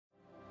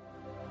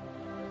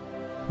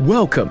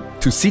Welcome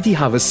to City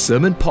Harvest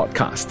Sermon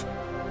Podcast.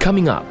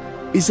 Coming up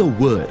is a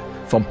word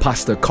from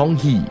Pastor Kong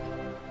Hee.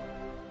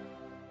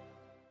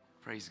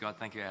 Praise God.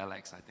 Thank you,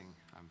 Alex. I think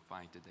I'm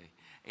fine today.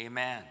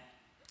 Amen.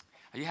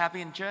 Are you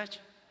happy in church?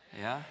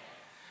 Yeah?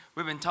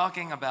 We've been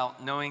talking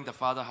about knowing the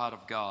Father heart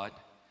of God.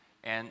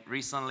 And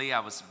recently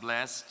I was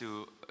blessed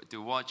to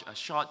watch a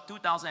short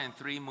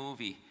 2003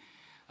 movie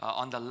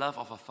on the love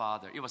of a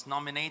father. It was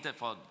nominated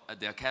for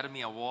the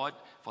Academy Award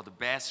for the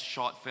best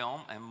short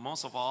film. And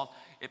most of all,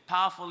 it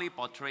powerfully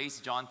portrays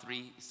John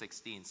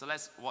 3:16. So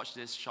let's watch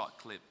this short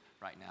clip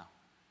right now.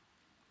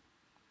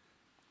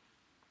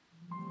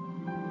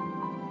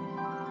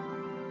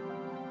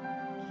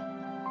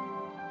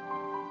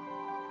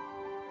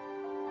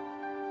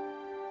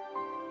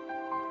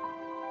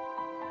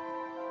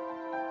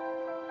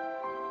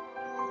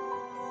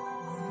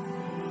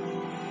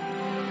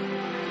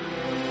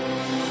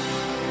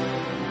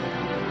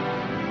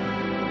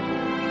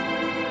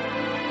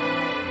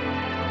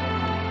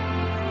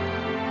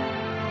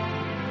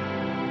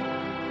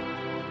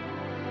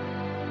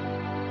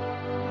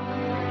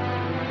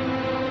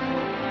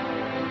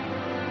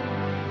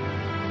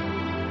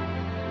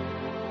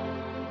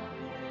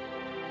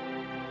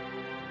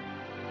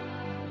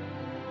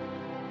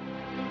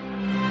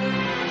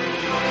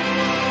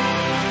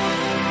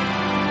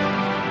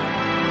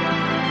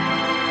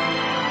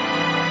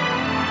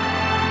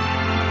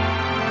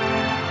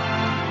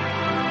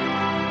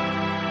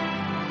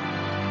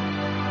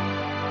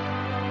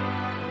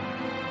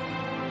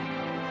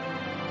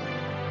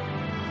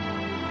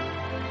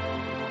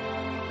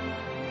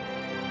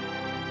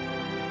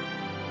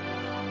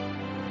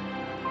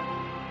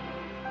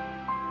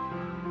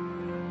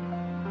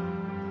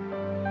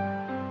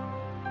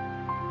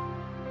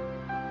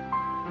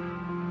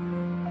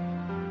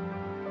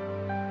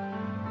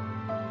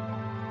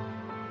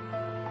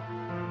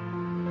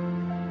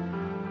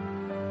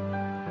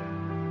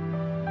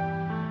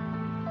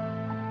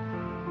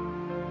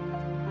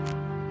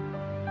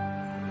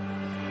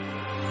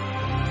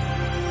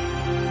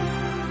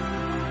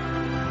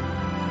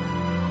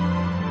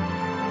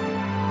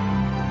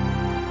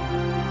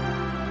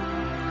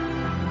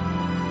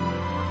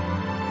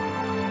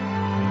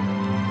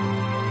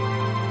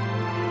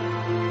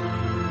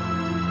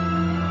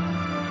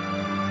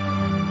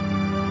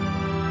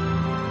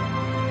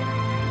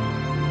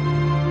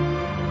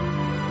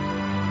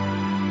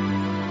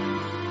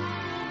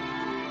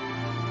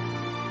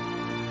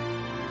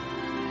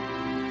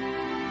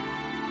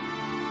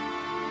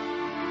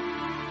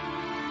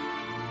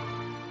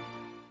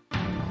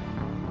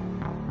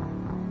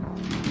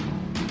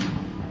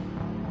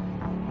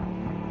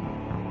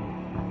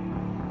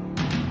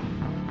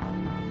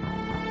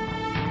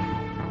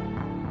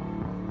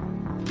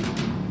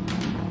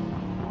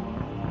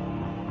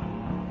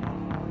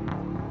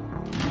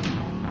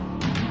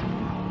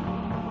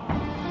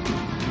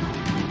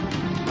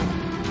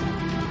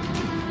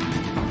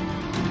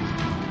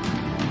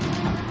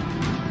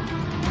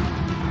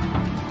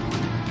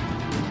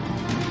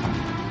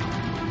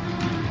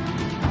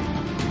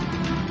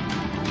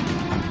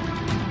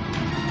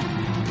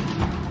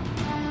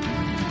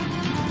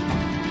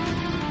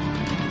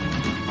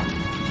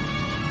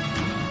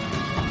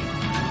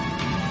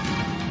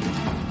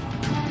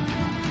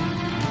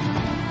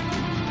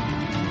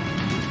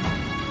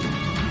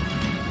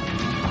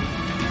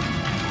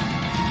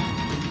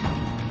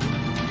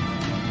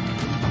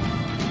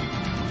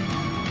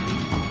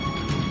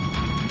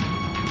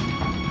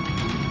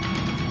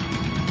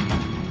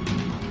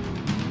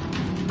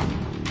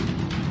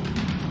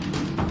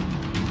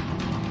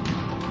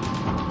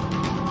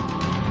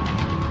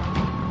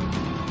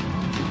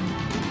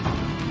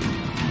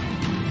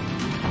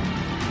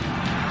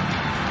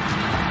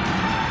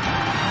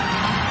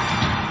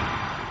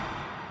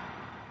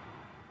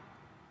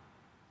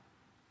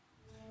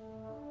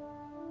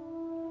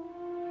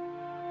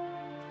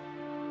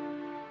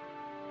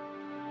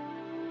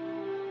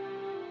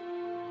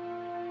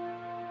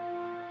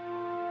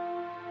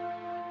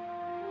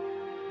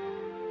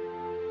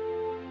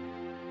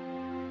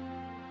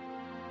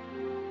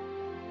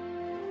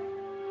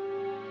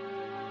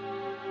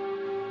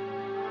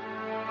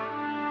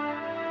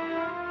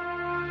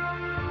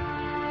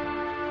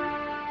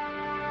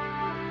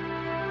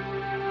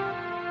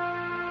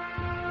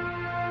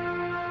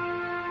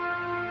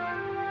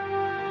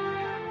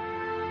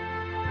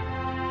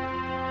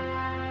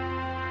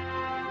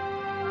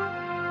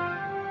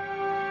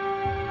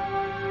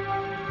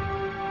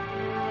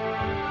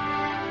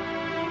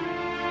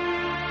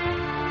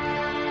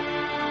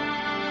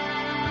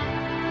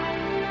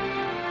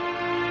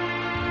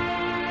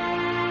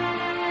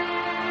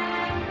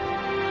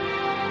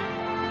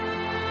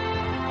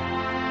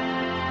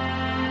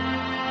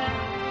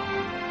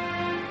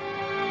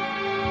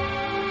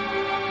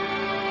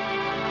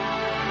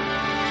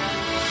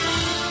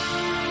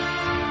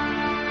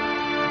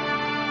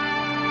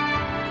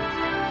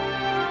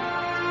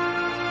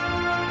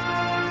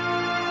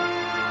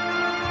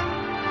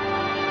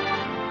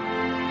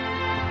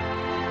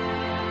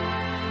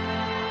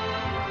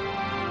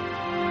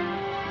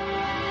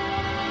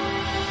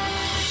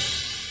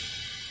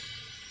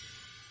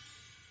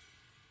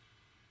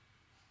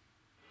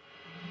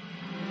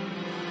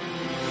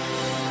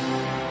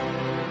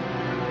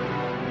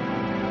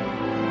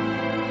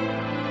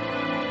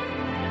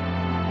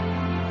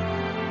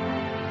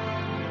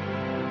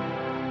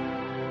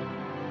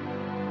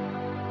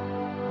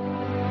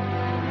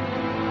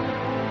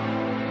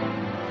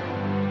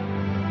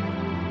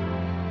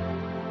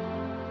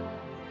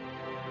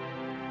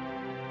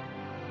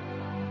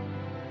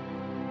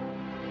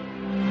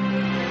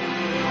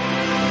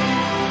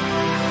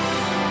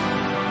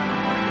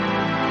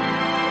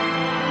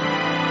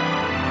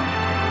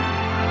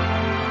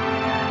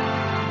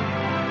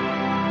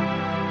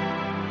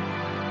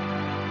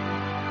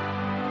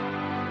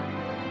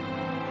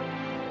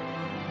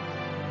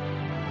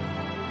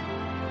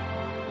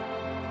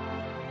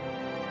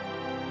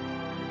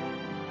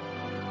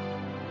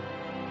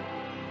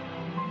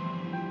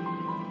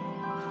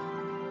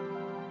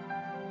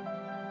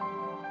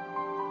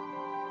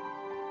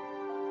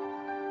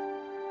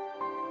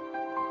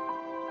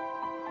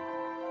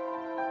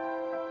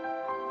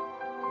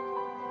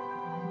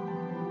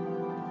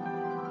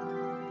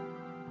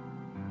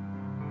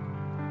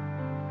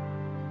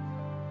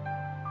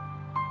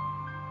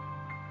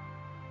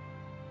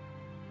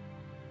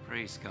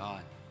 Praise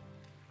God.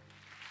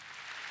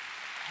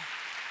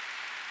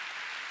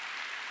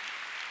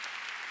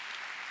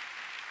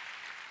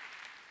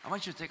 I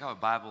want you to take our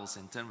Bibles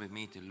and turn with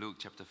me to Luke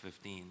chapter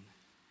 15.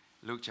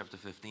 Luke chapter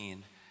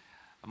 15.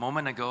 A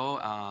moment ago,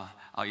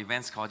 our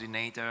events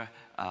coordinator,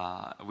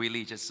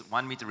 Willie, just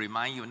wanted me to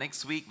remind you,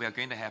 next week we are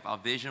going to have our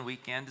Vision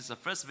Weekend. This is the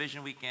first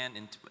Vision Weekend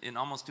in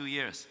almost 2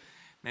 years,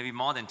 maybe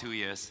more than 2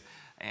 years.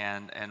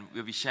 And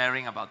we'll be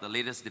sharing about the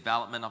latest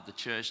development of the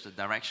church, the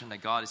direction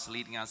that God is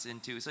leading us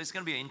into. So it's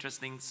going to be an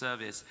interesting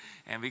service.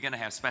 And we're going to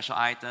have special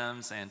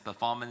items and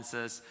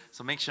performances.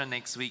 So make sure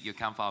next week you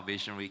come for our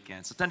Vision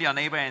Weekend. So turn to your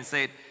neighbor and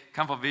say,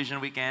 come for Vision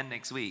Weekend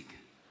next week.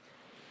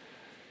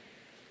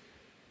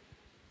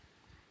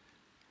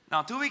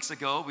 Now, 2 weeks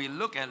ago, we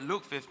looked at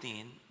Luke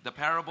 15, the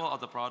parable of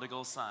the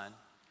prodigal son,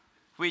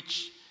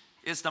 which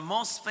is the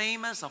most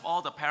famous of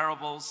all the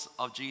parables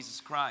of Jesus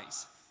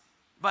Christ.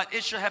 But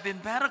it should have been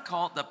better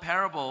called the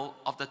parable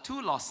of the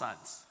two lost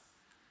sons,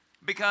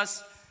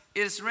 because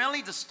it is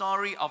really the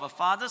story of a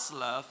father's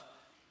love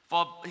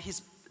for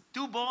his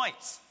two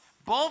boys.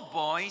 Both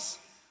boys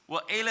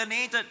were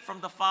alienated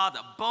from the father.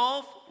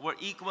 Both were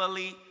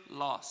equally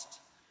lost.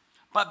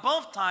 But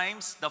both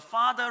times, the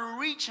father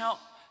reached out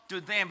to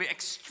them with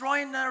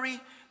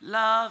extraordinary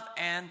love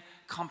and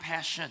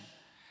compassion.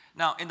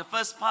 Now, in the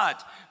first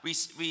part, we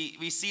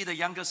see the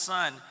younger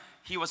son.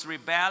 He was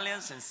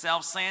rebellious and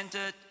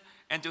self-centered.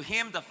 And to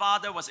him, the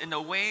father was in the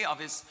way of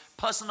his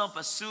personal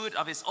pursuit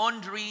of his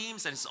own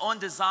dreams and his own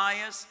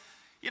desires.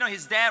 You know,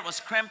 his dad was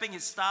cramping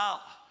his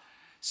style.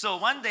 So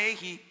one day,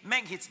 he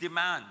made his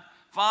demand.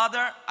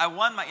 Father, I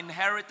want my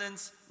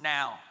inheritance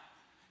now.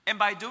 And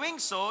by doing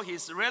so,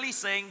 he's really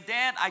saying,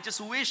 Dad, I just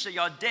wish that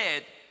you're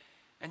dead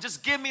and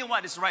just give me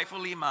what is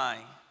rightfully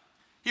mine.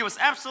 He was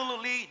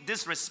absolutely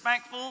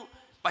disrespectful,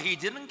 but he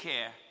didn't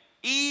care,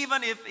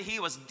 even if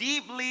he was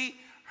deeply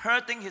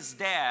hurting his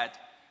dad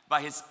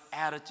by his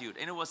attitude,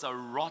 and it was a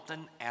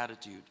rotten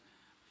attitude.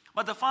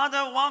 But the father,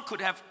 one could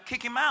have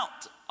kicked him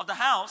out of the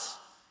house.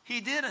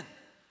 He didn't.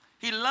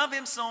 He loved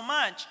him so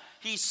much,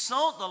 he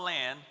sold the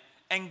land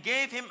and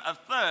gave him a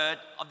third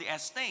of the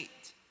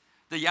estate.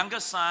 The younger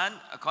son,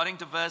 according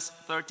to verse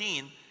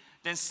 13,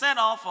 then set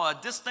off for a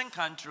distant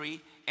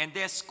country and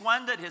there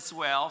squandered his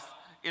wealth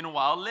in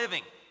wild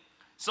living.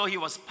 So he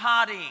was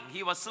partying,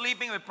 he was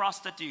sleeping with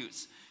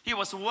prostitutes, he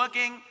was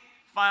working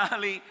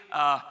finally.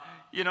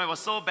 It was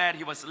so bad,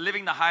 he was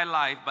living the high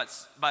life,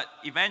 but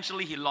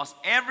eventually he lost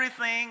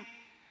everything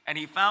and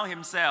he found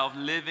himself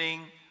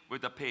living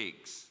with the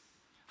pigs.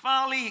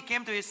 Finally, he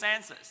came to his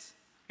senses.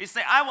 He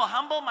said, I will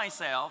humble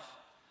myself,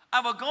 I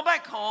will go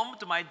back home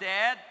to my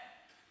dad,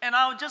 and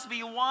I'll just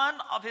be one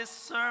of his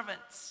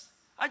servants.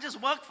 I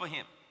just work for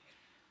him.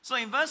 So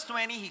in verse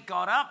 20, he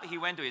got up, he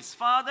went to his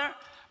father,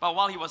 but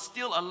while he was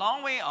still a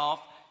long way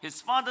off, his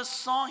father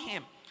saw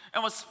him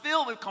and was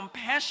filled with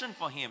compassion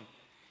for him.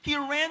 He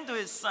ran to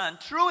his son,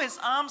 threw his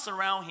arms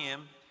around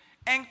him,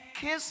 and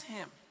kissed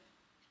him.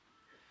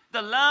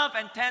 The love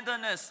and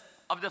tenderness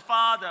of the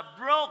father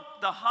broke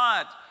the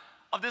heart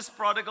of this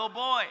prodigal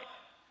boy.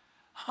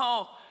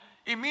 Oh,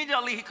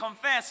 immediately he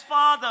confessed,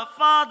 Father,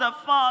 Father,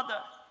 Father,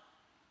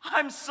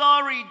 I'm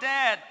sorry,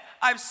 Dad.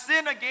 I've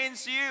sinned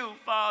against you,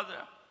 Father.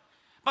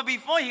 But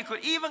before he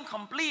could even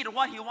complete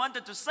what he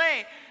wanted to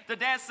say, the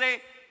dad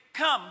said,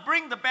 come,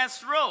 bring the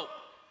best robe,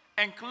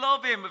 and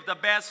clothe him with the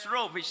best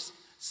robe, which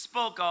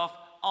spoke of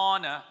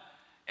honor,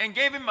 and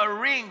gave him a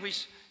ring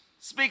which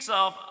speaks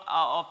of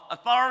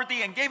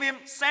authority, and gave him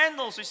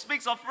sandals which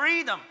speaks of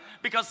freedom,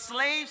 because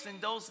slaves in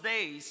those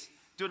days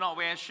do not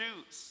wear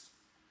shoes.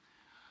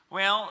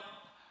 Well,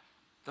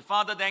 the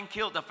father then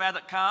killed the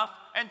fatted calf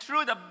and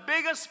threw the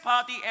biggest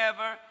party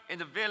ever in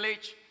the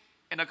village,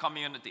 in the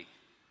community.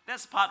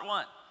 That's part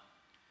one.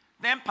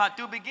 Then part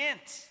two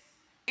begins.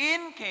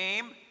 In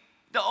came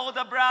the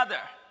older brother.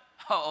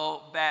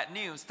 Uh-oh, bad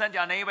news. Turn to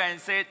your neighbor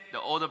and say, the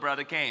older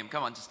brother came.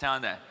 Come on, just tell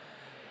him that.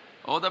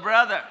 Older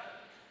brother.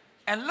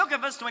 And look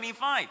at verse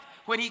 25.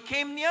 When he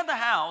came near the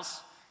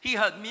house, he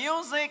heard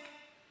music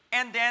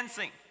and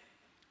dancing.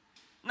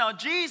 Now,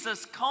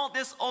 Jesus called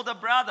this older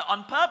brother,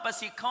 on purpose,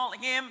 he called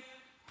him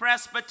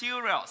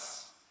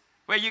Presbyterios,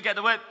 where you get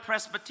the word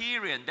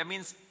Presbyterian. That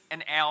means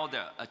an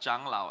elder, a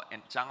长老,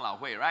 and 长老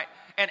会, right?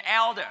 An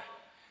elder.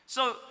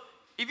 So,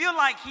 if you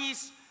like,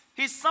 he's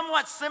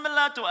somewhat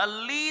similar to a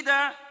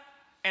leader,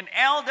 an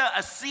elder,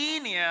 a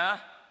senior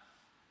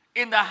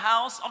in the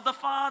house of the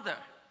Father.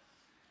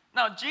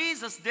 Now,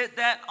 Jesus did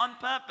that on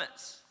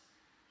purpose.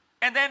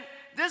 And then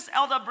this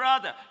elder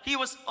brother, he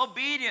was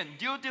obedient,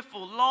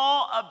 dutiful,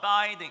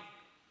 law-abiding.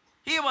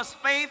 He was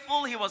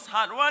faithful, he was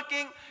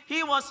hardworking,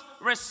 he was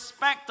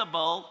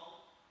respectable,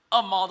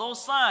 a model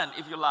son,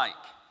 if you like.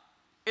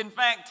 In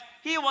fact,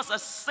 he was a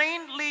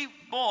saintly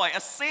boy,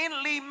 a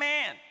saintly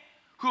man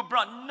who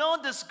brought no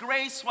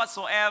disgrace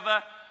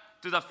whatsoever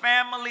to the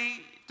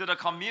family, to the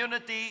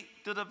community,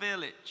 to the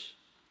village.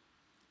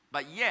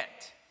 But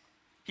yet,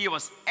 he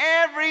was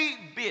every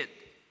bit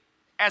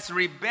as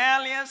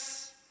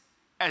rebellious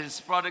as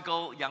his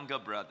prodigal younger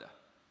brother.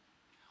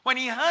 When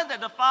he heard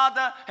that the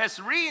father has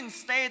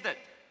reinstated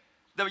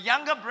the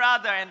younger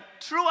brother, and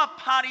threw a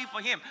party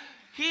for him.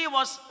 He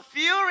was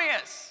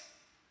furious.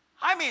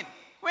 I mean,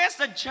 where's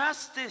the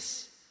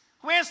justice?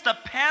 Where's the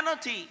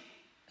penalty?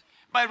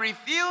 By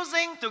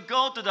refusing to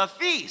go to the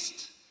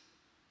feast,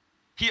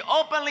 he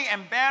openly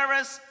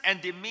embarrassed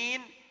and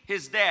demeaned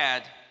his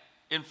dad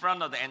in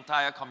front of the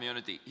entire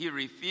community. He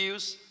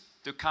refused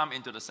to come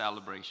into the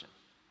celebration.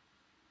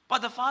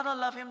 But the father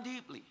loved him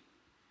deeply.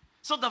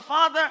 So the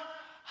father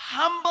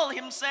humbled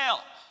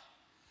himself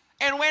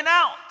and went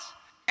out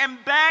and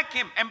begged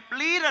him and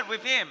pleaded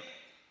with him,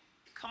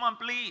 come on,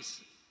 please,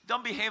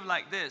 don't behave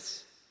like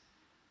this.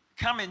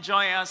 Come and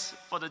join us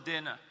for the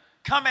dinner.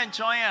 Come and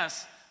join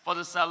us for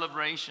the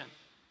celebration.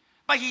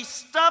 But he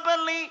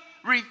stubbornly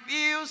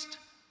refused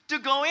to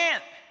go in.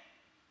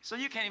 So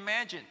you can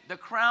imagine, the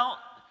crowd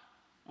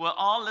were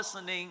all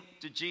listening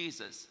to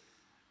Jesus.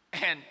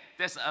 And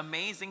there's an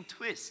amazing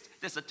twist.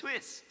 There's a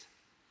twist.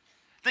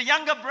 The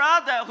younger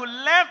brother who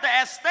left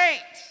the estate,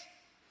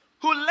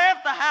 who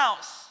left the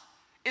house,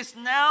 is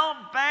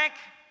now back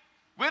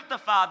with the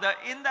father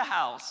in the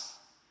house,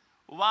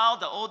 while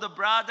the older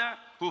brother,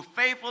 who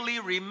faithfully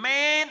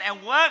remained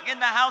and worked in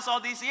the house all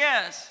these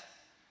years,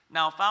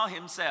 now found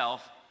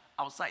himself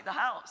outside the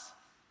house.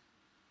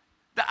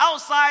 The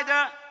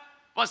outsider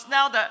was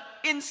now the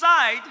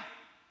inside,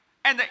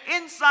 and the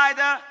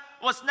insider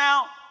was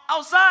now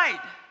outside.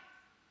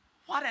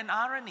 What an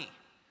irony.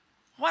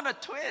 What a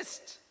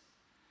twist.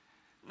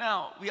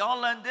 Now, we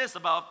all learned this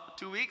about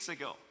 2 weeks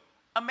ago.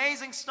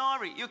 Amazing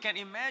story. You can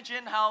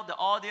imagine how the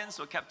audience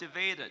were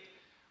captivated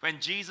when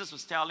Jesus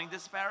was telling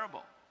this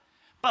parable.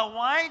 But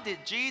why did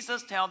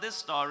Jesus tell this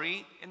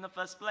story in the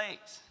first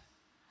place?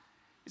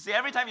 You see,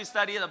 every time you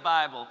study the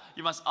Bible,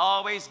 you must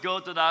always go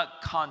to the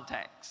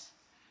context.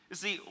 You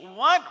see,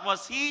 what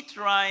was he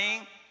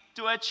trying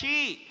to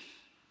achieve?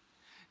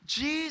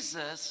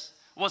 Jesus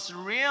was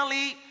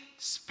really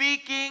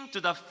speaking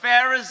to the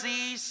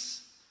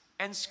Pharisees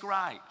and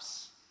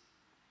scribes.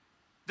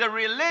 The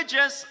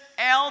religious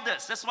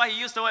elders, that's why he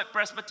used the word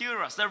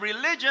presbyteros, the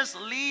religious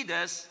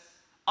leaders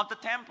of the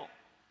temple.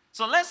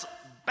 So let's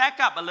back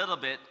up a little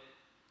bit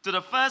to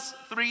the first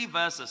 3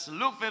 verses.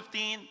 Luke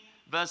 15,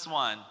 verse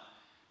 1.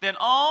 Then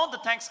all the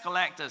tax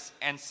collectors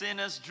and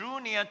sinners drew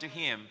near to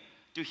him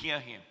to hear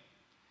him.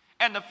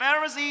 And the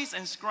Pharisees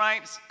and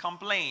scribes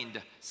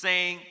complained,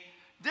 saying,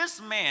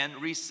 this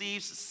man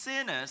receives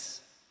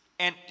sinners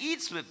and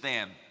eats with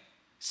them.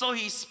 So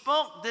he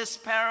spoke this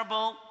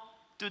parable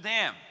to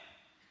them.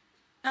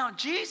 Now,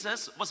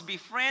 Jesus was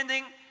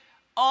befriending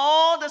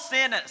all the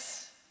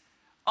sinners,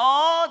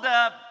 all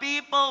the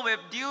people with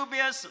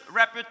dubious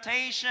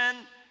reputation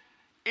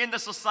in the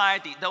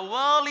society, the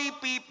worldly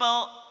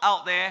people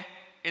out there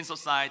in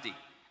society,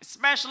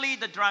 especially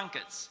the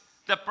drunkards,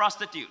 the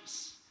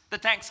prostitutes, the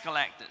tax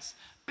collectors,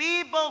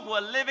 people who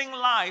are living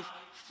life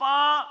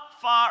far,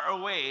 far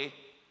away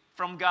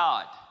from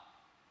God.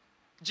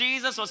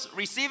 Jesus was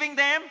receiving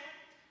them,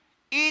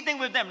 eating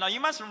with them. Now you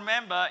must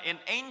remember, in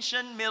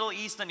ancient Middle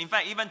Eastern, in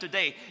fact even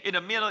today, in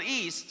the Middle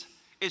East,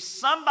 if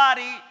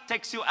somebody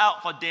takes you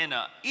out for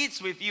dinner,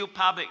 eats with you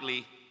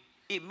publicly,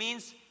 it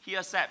means he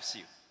accepts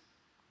you.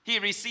 He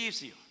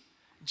receives you.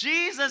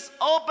 Jesus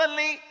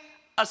openly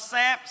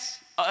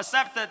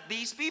accepted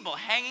these people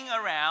hanging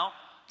around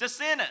the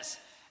sinners.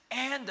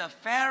 And the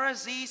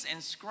Pharisees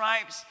and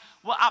scribes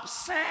were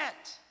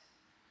upset.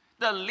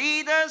 The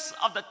leaders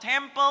of the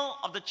temple,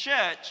 of the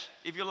church,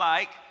 if you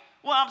like,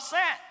 were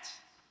upset.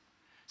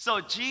 So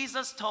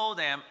Jesus told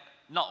them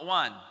not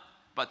 1,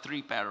 but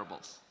 3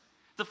 parables.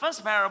 The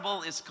first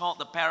parable is called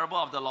the parable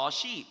of the lost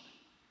sheep.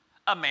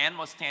 A man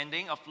was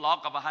tending a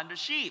flock of 100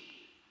 sheep.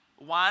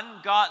 One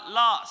got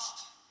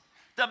lost.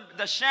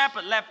 The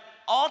shepherd left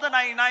all the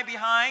 99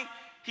 behind.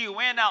 He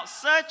went out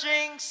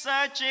searching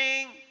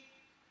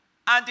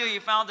until he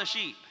found the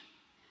sheep.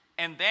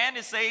 And then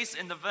it says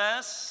in the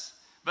verse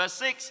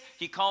 6,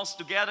 he calls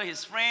together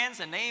his friends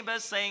and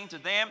neighbors, saying to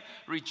them,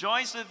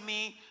 rejoice with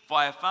me, for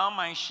I have found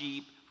my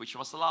sheep which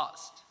was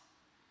lost.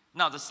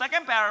 Now the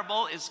second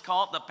parable is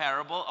called the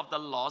parable of the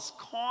lost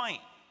coin.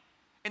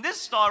 In this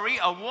story,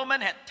 a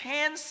woman had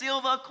 10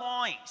 silver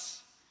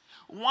coins.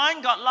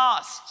 One got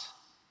lost.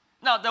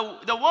 Now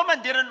the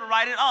woman didn't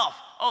write it off.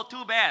 Oh,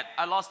 too bad,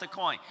 I lost the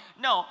coin.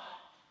 No,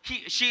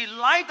 she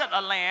lighted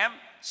a lamp,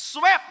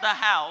 swept the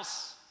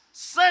house,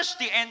 searched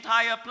the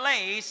entire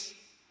place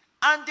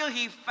until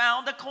he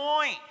found the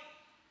coin.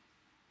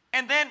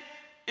 And then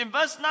in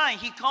verse 9,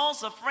 he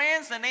calls the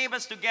friends and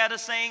neighbors together,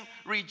 saying,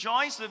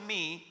 rejoice with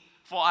me,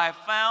 for I have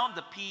found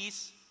the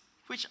piece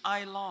which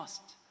I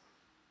lost.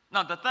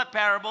 Now the third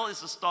parable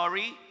is the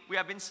story we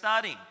have been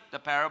studying, the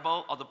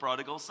parable of the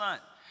prodigal son.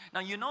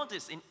 Now you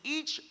notice in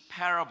each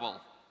parable,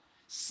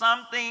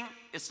 something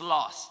is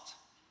lost.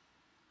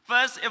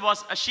 First it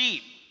was a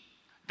sheep,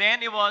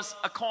 then it was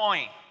a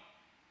coin,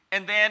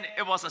 and then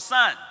it was a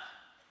son,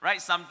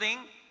 right? Something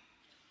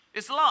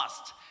is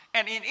lost.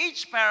 And in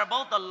each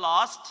parable, the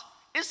lost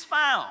is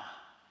found.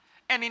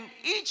 And in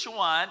each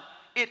one,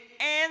 it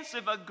ends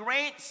with a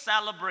great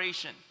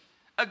celebration,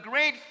 a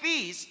great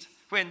feast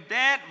when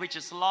that which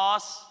is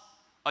lost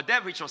or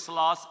that which was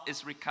lost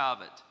is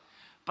recovered.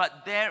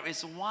 But there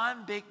is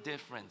one big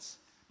difference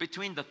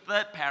between the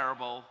third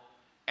parable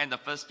and the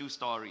first two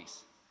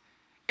stories.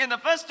 In the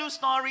first two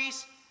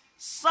stories,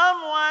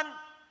 someone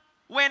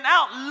went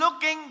out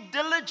looking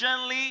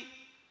diligently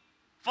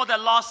for the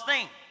lost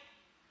thing.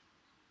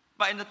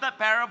 But in the third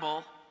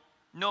parable,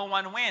 no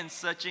one went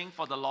searching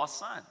for the lost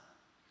son.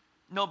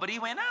 Nobody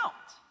went out.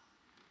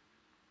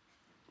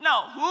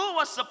 Now, who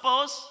was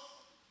supposed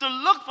to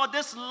look for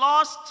this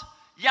lost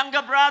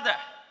younger brother?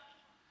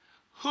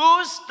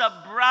 Who's the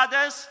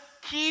brother's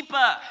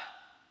keeper?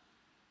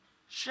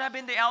 Should have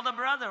been the elder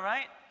brother,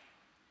 right?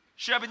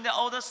 Should have been the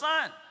older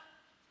son.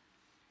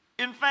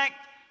 In fact,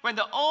 when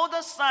the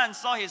older son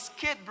saw his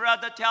kid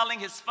brother telling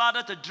his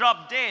father to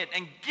drop dead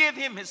and give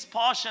him his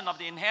portion of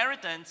the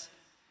inheritance,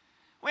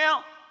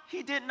 well,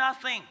 he did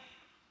nothing.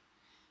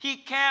 He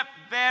kept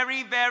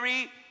very,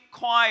 very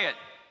quiet.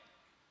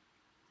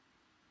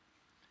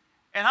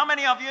 And how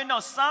many of you know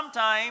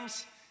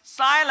sometimes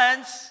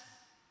silence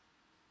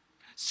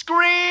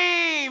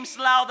screams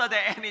louder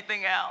than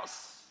anything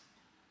else?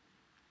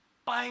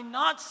 By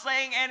not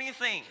saying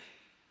anything,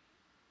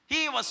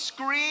 he was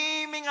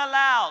screaming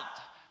aloud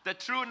the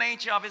true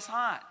nature of his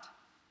heart.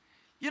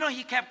 You know,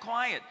 he kept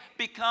quiet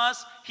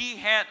because he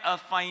had a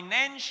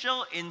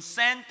financial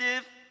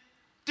incentive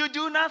to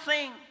do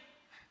nothing.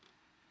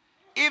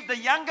 If the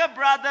younger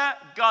brother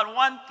got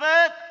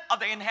 1/3 of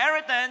the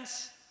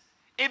inheritance,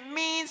 it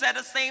means at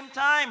the same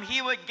time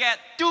he would get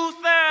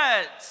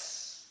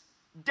 2/3,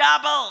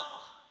 double.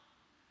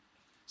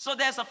 So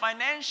there's a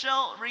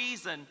financial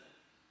reason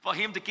for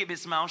him to keep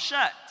his mouth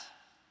shut.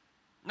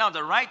 Now,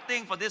 the right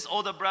thing for this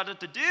older brother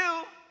to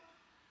do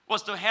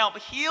was to help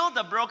heal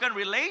the broken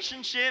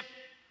relationship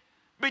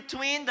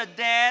between the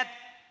dad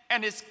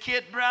and his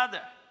kid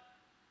brother.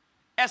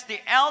 As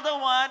the elder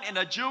one in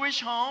a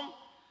Jewish home,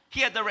 he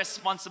had the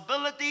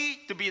responsibility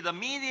to be the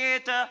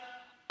mediator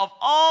of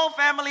all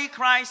family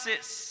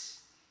crises.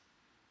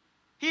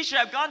 He should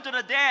have gone to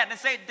the dad and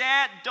said,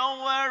 "Dad,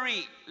 don't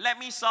worry, let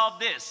me solve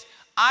this.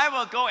 I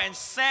will go and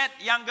set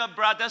younger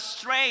brother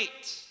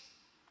straight."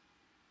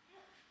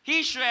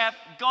 He should have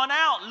gone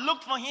out,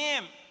 looked for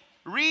him,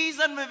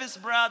 reasoned with his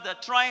brother,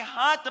 try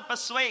hard to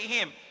persuade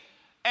him,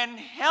 and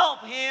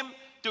help him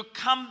to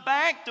come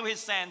back to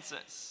his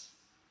senses.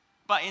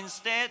 But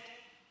instead,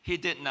 he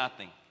did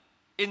nothing.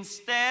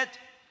 Instead,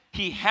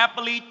 he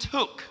happily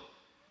took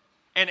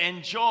and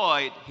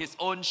enjoyed his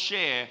own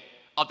share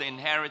of the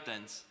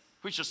inheritance,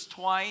 which was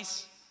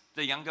twice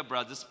the younger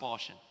brother's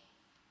portion.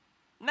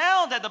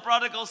 Now that the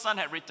prodigal son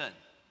had returned,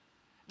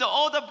 the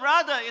older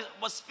brother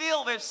was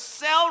filled with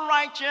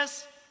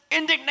self-righteous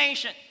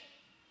indignation.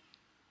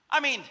 I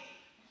mean,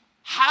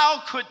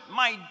 how could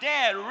my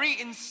dad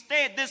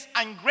reinstate this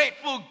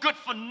ungrateful,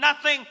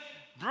 good-for-nothing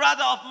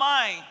brother of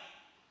mine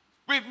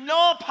with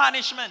no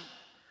punishment?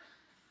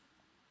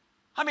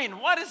 I mean,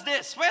 what is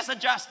this? Where's the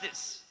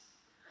justice?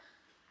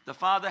 The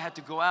father had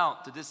to go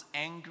out to this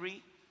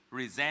angry,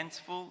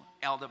 resentful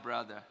elder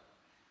brother,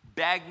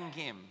 begging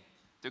him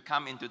to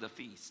come into the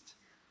feast.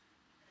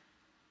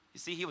 You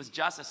see, he was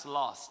just as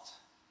lost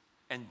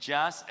and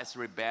just as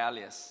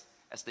rebellious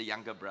as the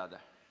younger brother.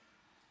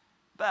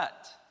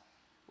 But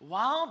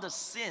while the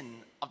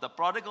sin of the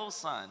prodigal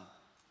son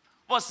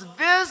was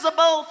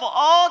visible for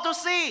all to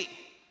see,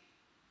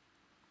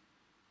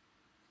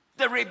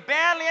 the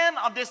rebellion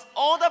of this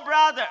older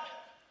brother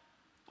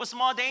was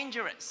more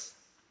dangerous.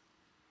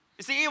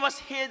 You see, it was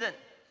hidden.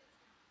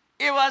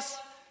 It was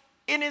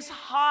in his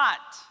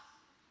heart,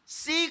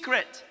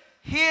 secret,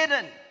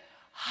 hidden,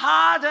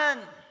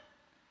 hardened,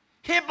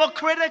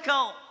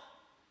 hypocritical.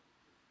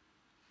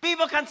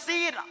 People can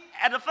see it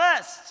at the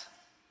first,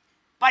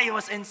 but it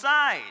was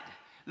inside.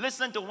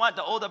 Listen to what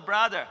the older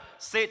brother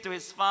said to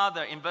his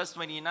father in verse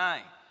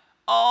 29.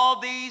 "All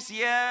these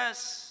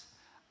years,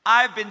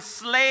 I've been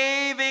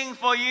slaving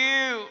for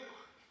you.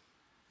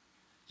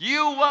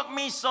 You work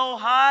me so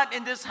hard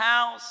in this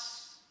house.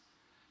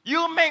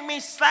 You make me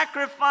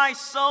sacrifice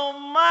so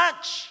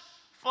much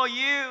for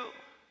you.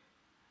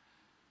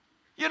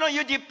 You know,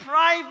 you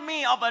deprive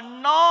me of a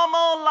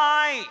normal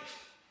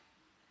life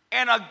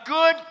and a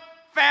good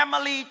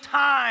family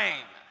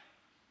time.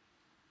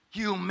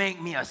 You make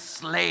me a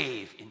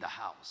slave in the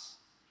house."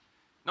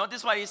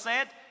 Notice what he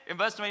said in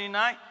verse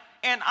 29.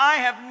 "And I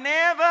have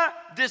never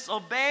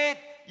disobeyed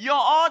your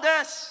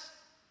orders.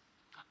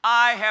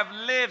 I have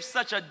lived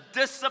such a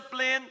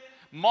disciplined,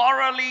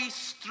 morally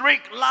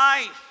strict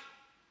life.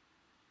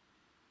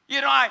 You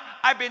know,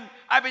 I've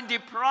been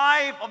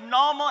deprived of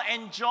normal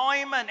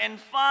enjoyment and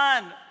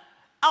fun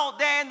out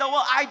there in the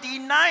world. I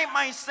denied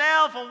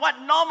myself of what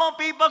normal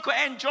people could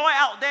enjoy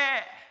out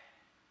there.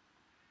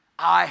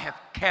 I have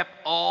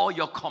kept all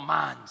your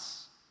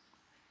commands."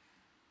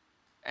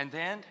 And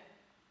then,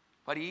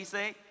 what did he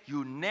say?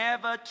 "You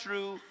never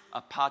threw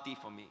a party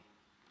for me.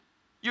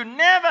 You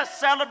never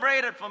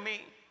celebrated for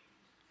me.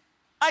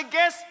 I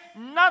guess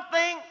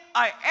nothing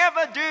I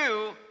ever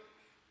do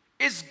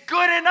is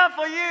good enough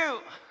for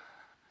you."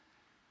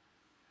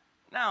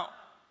 Now,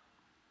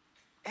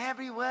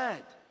 every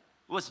word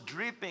was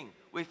dripping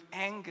with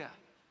anger.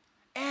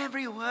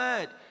 Every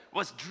word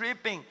was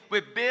dripping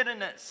with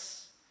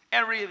bitterness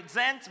and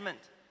resentment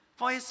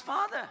for his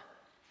father.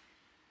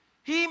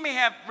 He may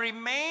have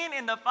remained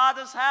in the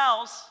father's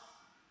house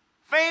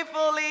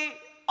faithfully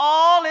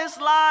all his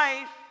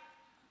life,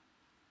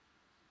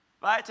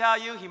 but I tell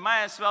you, he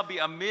might as well be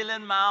a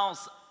million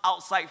miles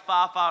outside,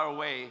 far, far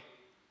away,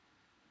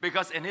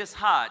 because in his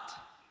heart,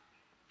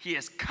 he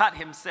has cut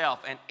himself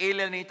and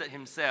alienated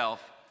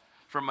himself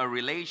from a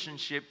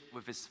relationship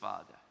with his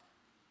father.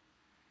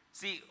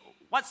 See,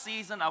 what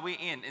season are we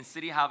in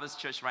City Harvest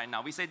Church right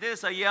now? We say, this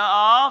is a year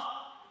of?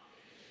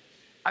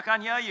 I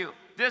can't hear you.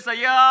 This is a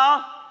year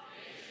of?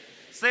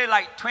 Say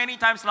like 20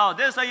 times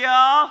louder. This is a year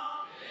of?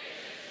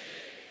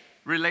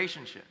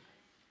 Relationship.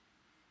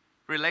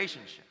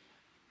 Relationship.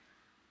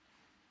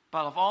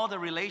 But of all the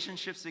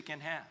relationships we can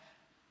have,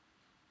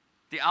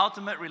 the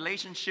ultimate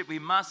relationship we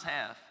must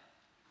have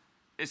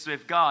is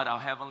with God, our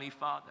Heavenly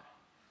Father.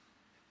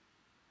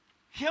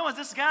 Here was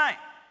this guy.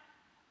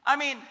 I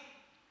mean,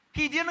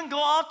 he didn't go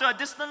off to a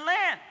distant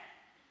land.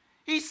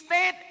 He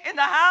stayed in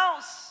the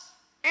house.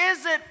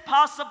 Is it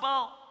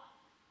possible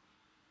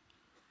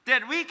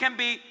that we can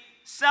be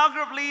cell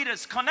group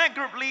leaders, connect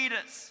group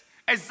leaders,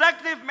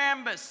 executive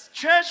members,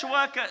 church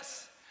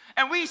workers,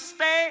 and we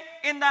stay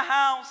in the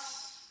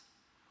house?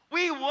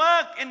 We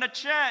work in the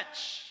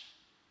church,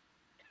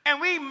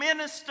 and we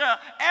minister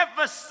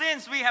ever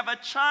since we have a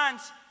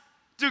chance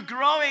to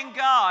grow in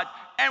God,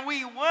 and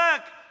we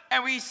work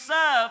and we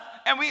serve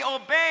and we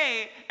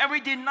obey and we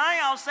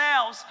deny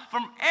ourselves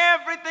from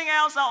everything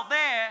else out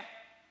there.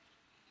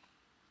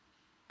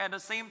 At the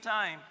same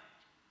time,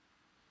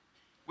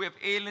 we have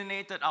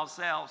alienated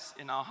ourselves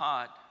in our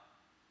heart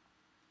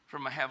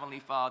from a Heavenly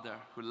Father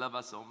who loves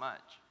us so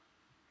much.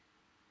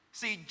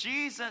 See,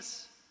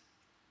 Jesus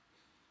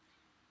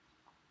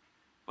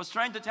was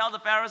trying to tell the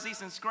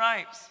Pharisees and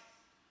scribes,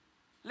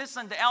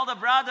 listen, the elder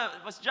brother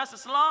was just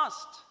as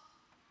lost.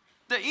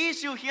 The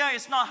issue here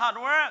is not hard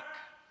work.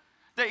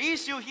 The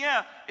issue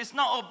here is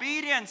not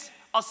obedience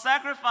or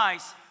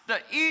sacrifice.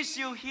 The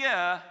issue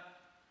here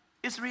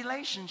is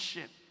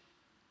relationship.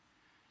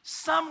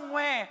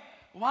 Somewhere,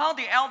 while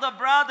the elder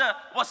brother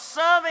was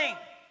serving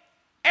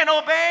and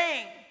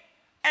obeying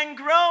and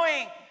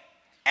growing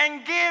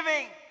and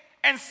giving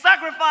and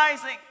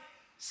sacrificing,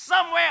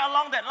 somewhere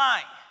along that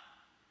line,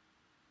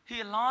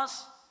 he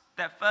lost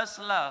that first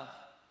love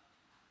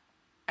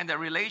and the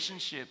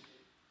relationship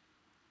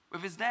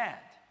with his dad.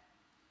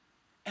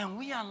 And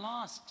we are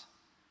lost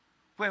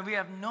when we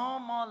have no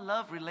more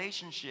love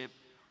relationship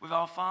with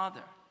our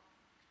Father.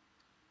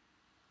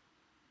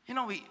 You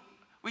know,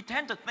 we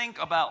tend to think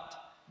about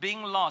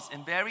being lost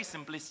in very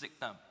simplistic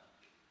terms.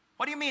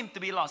 What do you mean to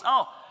be lost?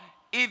 Oh,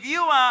 if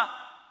you are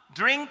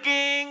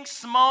drinking,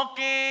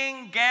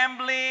 smoking,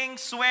 gambling,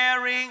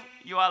 swearing,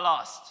 you are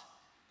lost.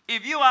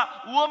 If you are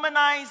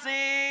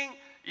womanizing,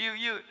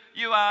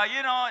 you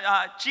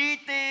are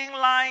cheating,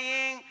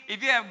 lying,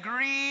 if you have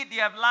greed,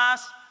 you have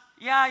lust,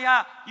 you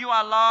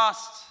are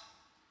lost.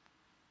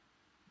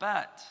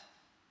 But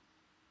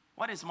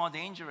what is more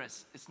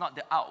dangerous? It's not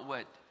the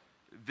outward,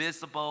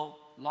 visible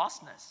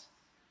lostness.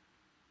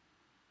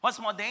 What's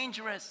more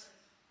dangerous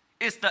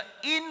is the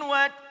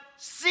inward,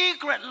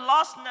 secret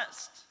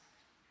lostness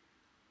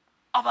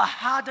of a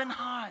hardened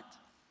heart.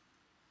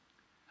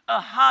 A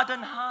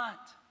hardened heart.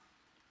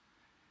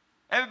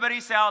 Everybody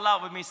say out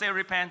loud with me, say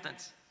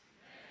repentance.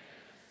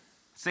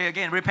 Say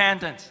again,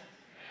 repentance.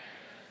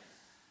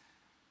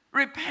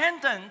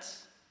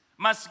 Repentance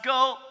must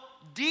go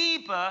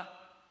deeper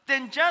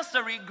than just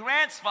the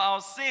regrets for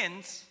our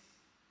sins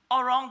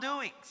or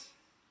wrongdoings.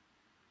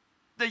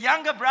 The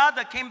younger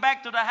brother came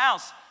back to the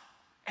house,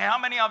 and how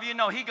many of you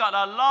know he got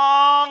a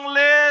long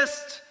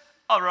list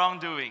of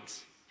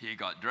wrongdoings? He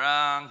got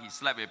drunk, he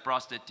slept with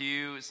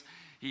prostitutes,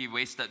 he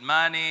wasted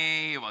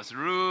money, he was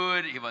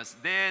rude, he was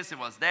this, he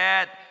was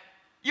that.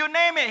 You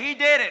name it, he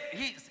did it.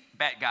 He's a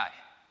bad guy.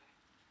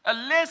 A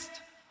list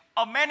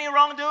of many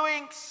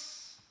wrongdoings.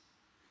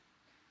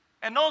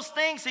 And those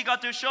things he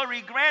got to show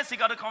regrets, he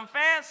got to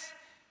confess.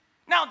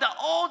 Now the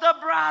older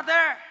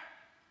brother,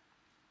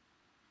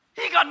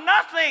 he got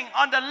nothing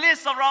on the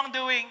list of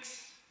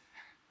wrongdoings.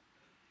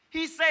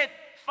 He said,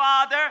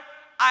 Father,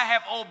 I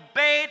have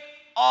obeyed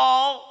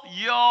all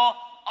your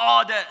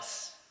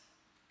orders.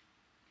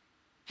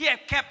 He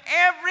had kept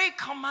every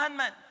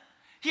commandment.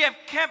 He had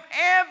kept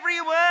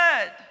every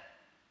word.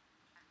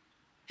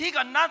 He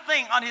got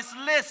nothing on his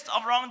list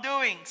of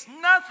wrongdoings.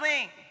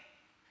 Nothing.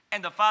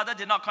 And the father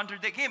did not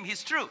contradict him.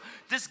 He's true.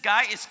 This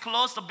guy is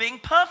close to being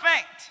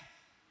perfect.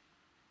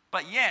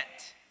 But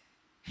yet,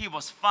 he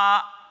was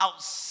far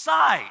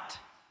outside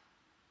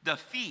the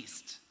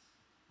feast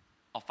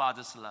of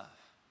Father's love.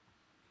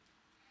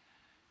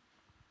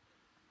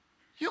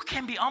 You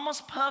can be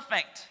almost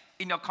perfect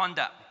in your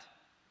conduct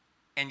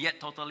and yet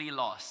totally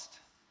lost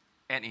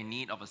and in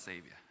need of a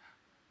Savior.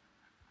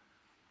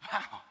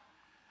 Wow.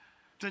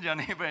 Turn to your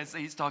neighbor and say,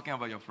 he's talking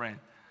about your friend.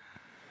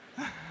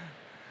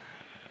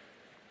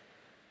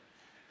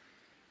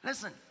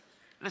 Listen.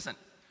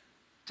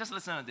 Just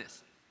listen to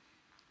this.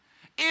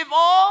 If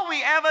all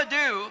we ever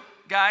do,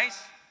 guys,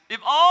 if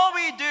all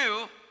we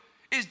do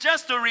is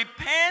just to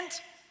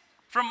repent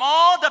from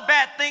all the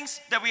bad things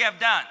that we have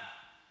done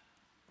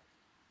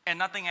and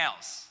nothing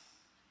else,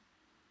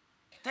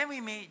 then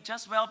we may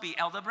just well be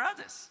elder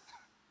brothers.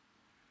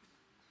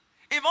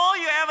 If all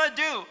you ever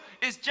do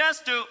is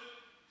just to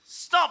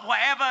stop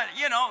whatever,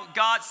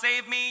 God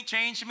saved me,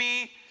 changed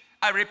me,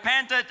 I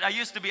repented, I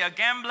used to be a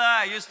gambler,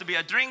 I used to be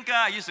a drinker,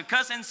 I used to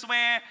curse and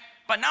swear,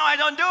 but now I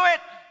don't do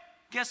it,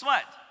 guess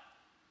what?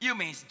 You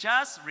may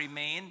just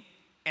remain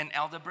an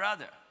elder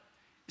brother.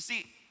 You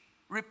see,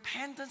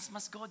 repentance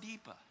must go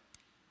deeper.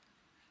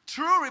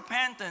 True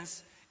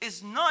repentance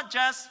is not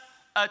just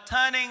a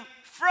turning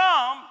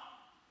from,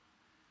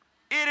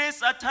 it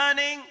is a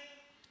turning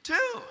to.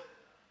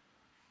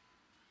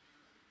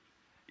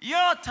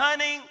 You're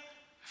turning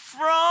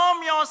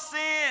from your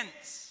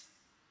sins,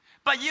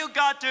 but you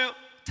got to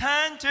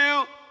turn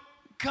to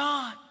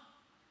God.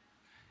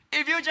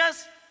 If you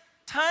just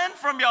turn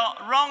from your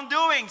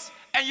wrongdoings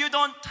and you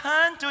don't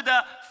turn to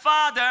the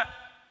Father,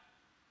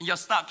 you're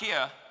stuck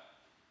here.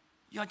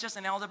 You're just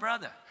an elder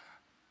brother.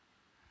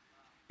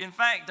 In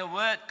fact, the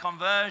word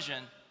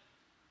conversion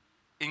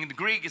in the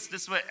Greek is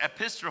this word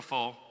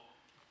epistropho.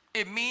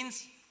 It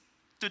means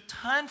to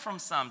turn from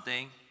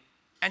something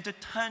and to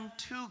turn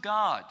to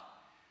God.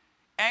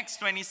 Acts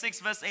 26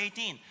 verse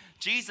 18.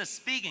 Jesus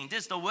speaking,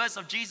 this is the words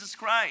of Jesus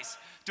Christ,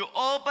 to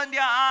open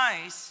their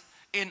eyes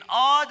in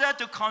order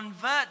to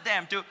convert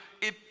them to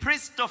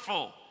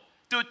epistropho,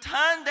 to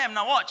turn them,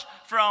 now watch,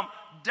 from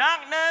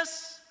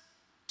darkness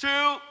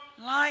to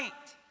light,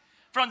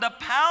 from the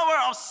power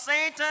of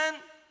Satan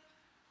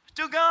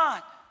to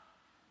God.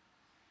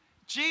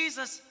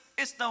 Jesus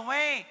is the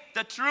way,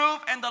 the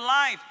truth, and the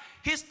life.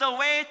 He's the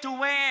way to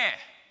where?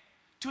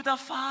 To the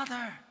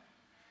Father.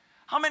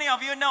 How many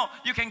of you know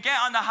you can get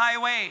on the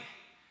highway,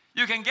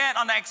 you can get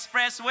on the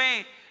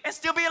expressway and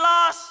still be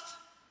lost?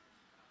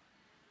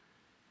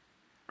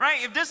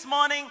 Right? If this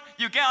morning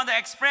you get on the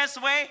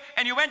expressway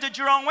and you went to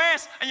Jurong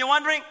West and you're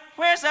wondering,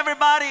 where's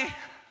everybody?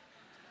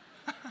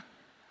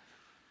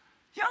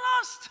 You're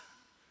lost.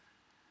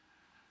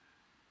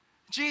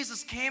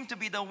 Jesus came to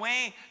be the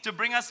way to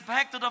bring us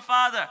back to the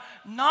Father,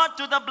 not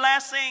to the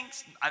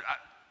blessings.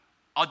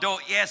 Although,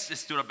 yes,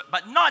 it's to the,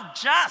 but not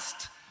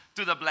just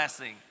to the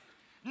blessing,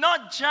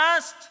 not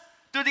just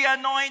to the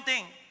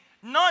anointing,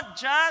 not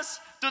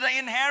just to the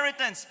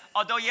inheritance.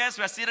 Although, yes,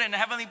 we are seated in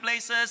heavenly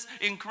places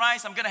in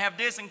Christ. I'm going to have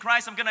this in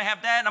Christ. I'm going to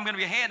have that. I'm going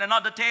to be head and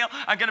not the tail.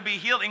 I'm going to be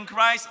healed in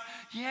Christ.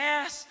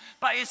 Yes,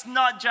 but it's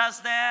not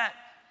just that.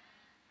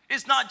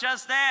 It's not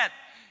just that.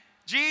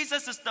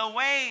 Jesus is the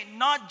way,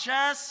 not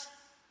just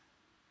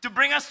to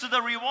bring us to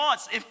the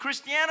rewards. If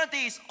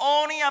Christianity is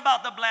only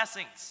about the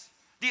blessings,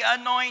 the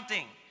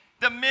anointing,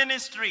 the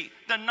ministry,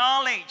 the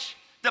knowledge,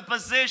 the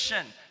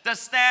position, the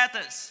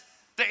status,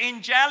 the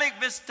angelic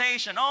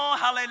visitation. Oh,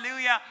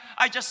 hallelujah.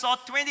 I just saw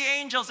 20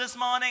 angels this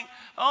morning.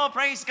 Oh,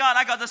 praise God.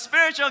 I got the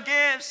spiritual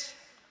gifts.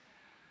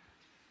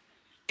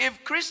 If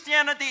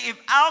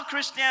our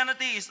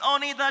Christianity is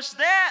only thus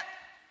that,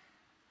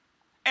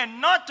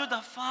 and not to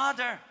the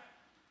Father,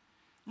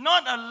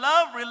 not a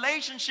love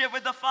relationship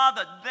with the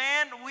Father,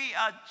 then we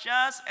are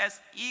just as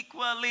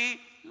equally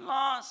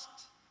lost.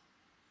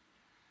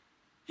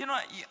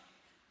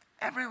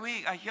 Every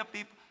week I hear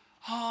people,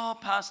 oh,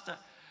 Pastor,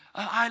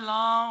 I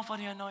long for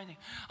the anointing.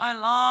 I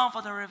long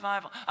for the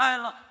revival.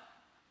 I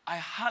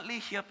hardly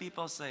hear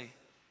people say,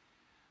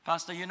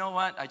 Pastor, you know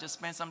what? I just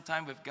spent some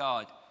time with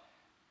God,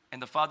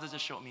 and the Father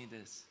just showed me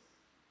this.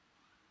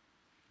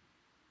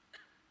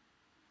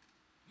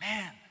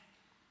 Man,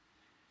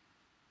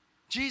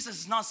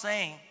 Jesus is not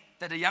saying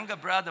that the younger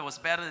brother was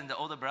better than the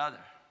older brother.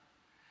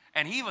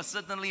 And he was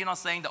certainly not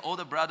saying the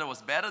older brother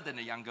was better than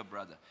the younger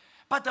brother.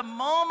 But the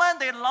moment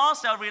they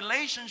lost their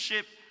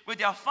relationship with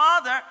their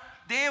father,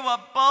 they were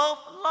both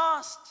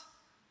lost.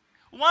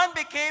 One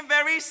became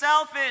very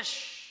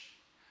selfish.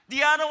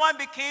 The other one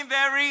became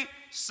very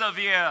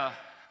severe.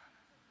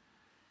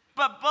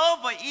 But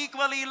both were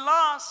equally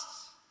lost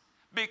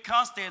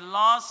because they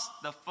lost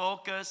the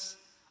focus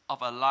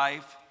of a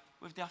life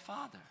with their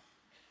Father.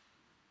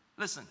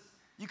 Listen,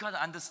 you got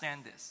to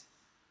understand this.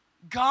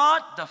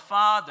 God the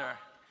Father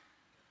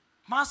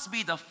must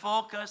be the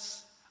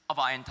focus of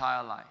our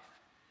entire life.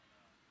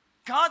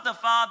 God the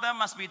Father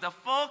must be the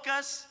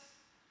focus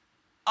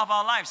of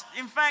our lives.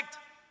 In fact,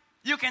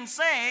 you can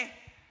say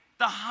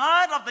the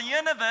heart of the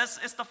universe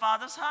is the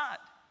Father's heart.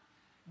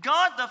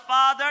 God the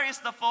Father is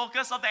the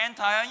focus of the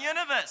entire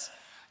universe.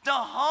 The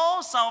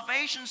whole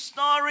salvation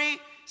story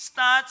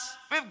starts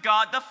with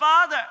God the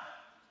Father.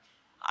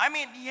 I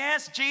mean,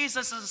 yes,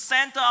 Jesus is the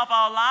center of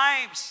our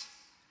lives.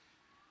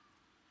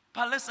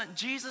 But listen,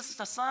 Jesus is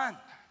the Son.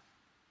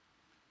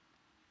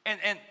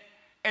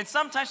 And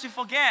sometimes we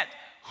forget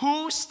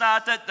who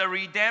started the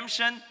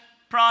redemption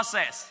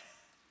process.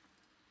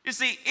 You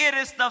see, it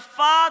is the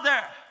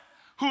Father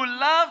who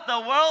loved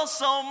the world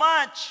so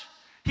much,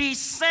 He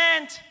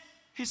sent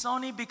His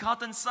only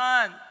begotten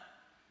Son.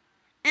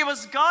 It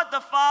was God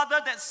the Father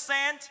that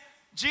sent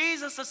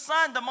Jesus the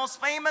Son, the most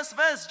famous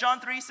verse, John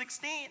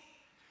 3:16.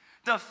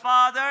 The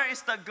Father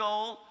is the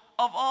goal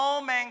of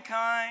all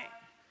mankind.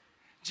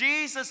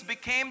 Jesus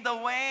became the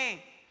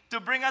way to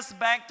bring us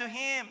back to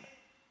Him.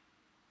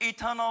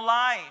 Eternal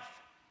life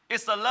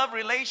is the love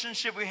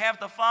relationship we have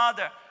with the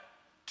Father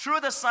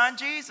through the Son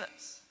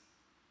Jesus.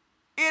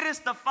 It is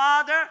the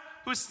Father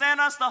who sent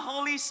us the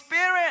Holy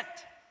Spirit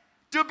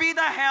to be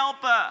the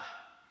helper.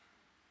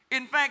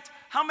 In fact,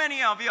 how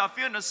many of you are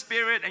filled in the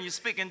Spirit and you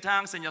speak in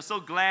tongues and you're so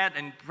glad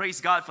and praise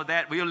God for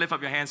that? Will you lift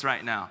up your hands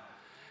right now?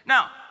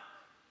 Now,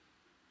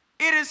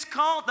 it is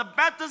called, the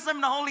baptism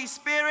in the Holy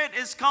Spirit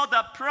is called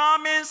the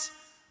promise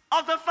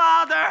of the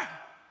Father.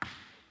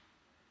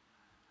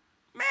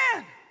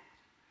 Man,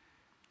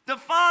 the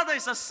Father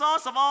is the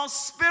source of all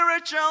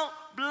spiritual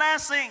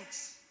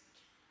blessings.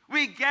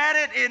 We get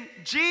it in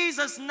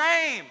Jesus'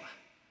 name.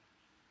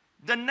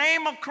 The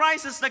name of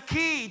Christ is the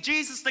key,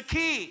 Jesus the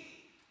key.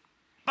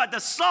 But the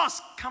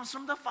source comes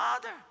from the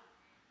Father.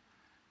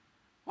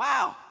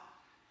 Wow.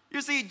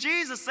 You see,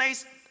 Jesus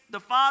says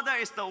the Father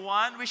is the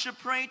one we should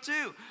pray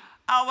to.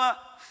 Our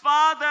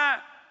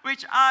Father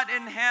which art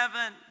in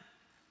heaven,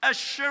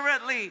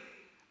 assuredly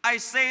I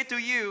say to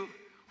you,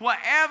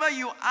 whatever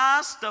you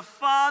ask the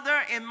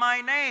Father in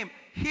my name,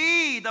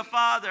 He, the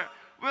Father,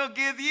 will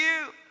give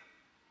you.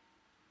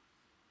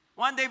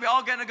 One day we're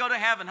all going to go to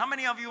heaven. How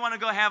many of you want to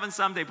go to heaven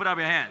someday? Put up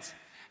your hands.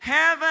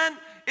 Heaven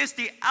is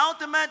the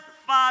ultimate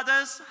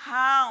Father's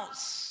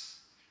house.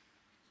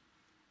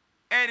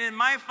 And in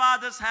my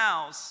Father's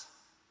house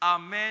are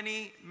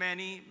many,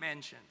 many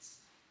mansions.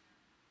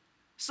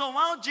 So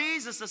while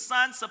Jesus, the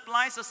Son,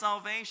 supplies the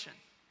salvation,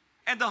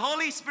 and the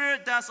Holy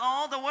Spirit does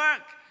all the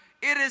work,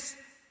 it is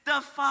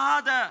the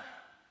Father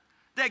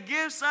that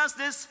gives us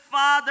this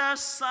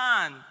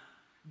father-son,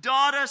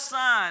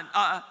 daughter-son,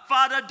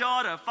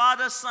 father-daughter,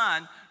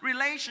 father-son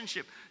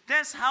relationship.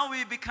 That's how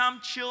we become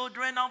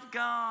children of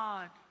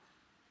God.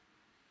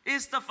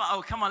 It's the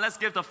oh, come on, let's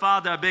give the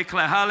Father a big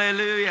clap.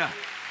 Hallelujah.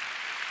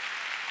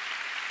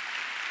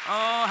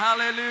 Oh,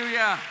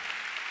 hallelujah.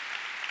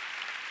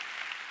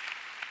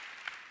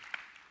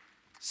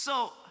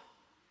 So,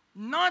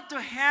 not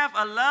to have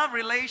a love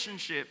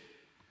relationship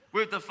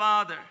with the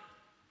Father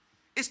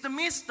is to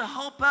miss the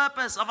whole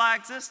purpose of our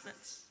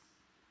existence.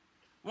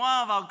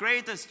 One of our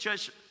greatest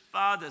church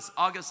fathers,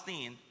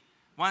 Augustine,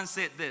 once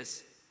said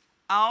this: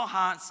 our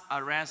hearts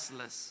are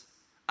restless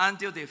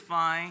until they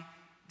find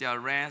their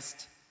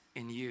rest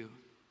in you.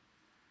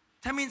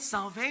 That means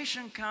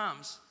salvation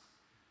comes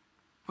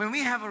when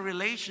we have a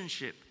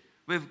relationship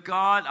with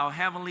God, our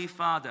Heavenly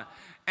Father,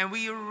 and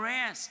we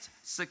rest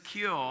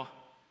secure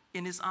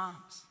in His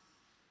arms.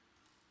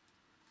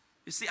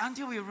 You see,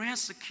 until we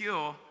rest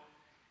secure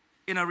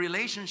in a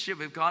relationship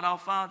with God our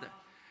Father.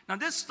 Now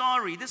this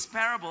story, this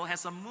parable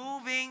has a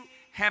moving,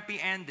 happy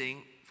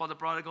ending for the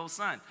prodigal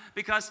son,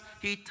 because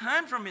he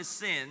turned from his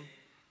sin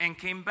and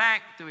came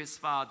back to his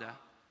father.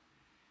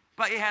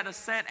 But it had a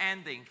sad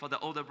ending for the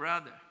older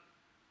brother,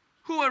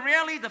 who were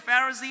really the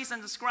Pharisees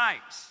and the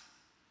scribes.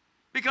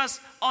 Because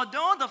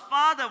although the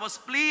father was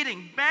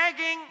pleading,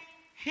 begging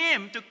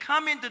him to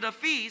come into the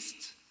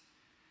feast,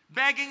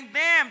 begging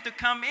them to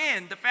come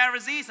in, the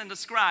Pharisees and the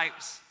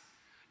scribes,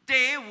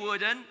 they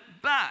wouldn't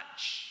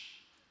budge.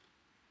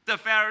 The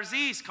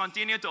Pharisees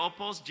continued to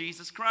oppose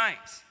Jesus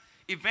Christ.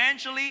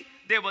 Eventually,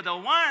 they were the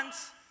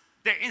ones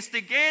that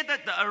instigated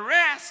the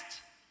arrest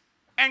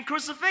and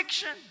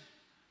crucifixion.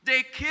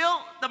 They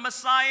killed the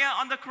Messiah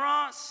on the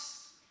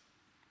cross.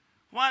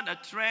 What a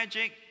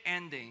tragic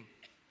ending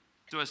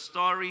to a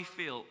story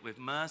filled with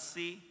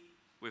mercy,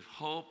 with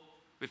hope,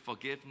 with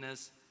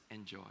forgiveness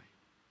and joy.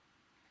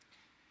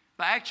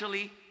 But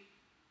actually,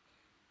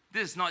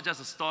 this is not just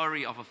a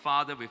story of a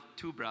father with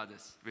two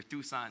brothers, with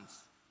two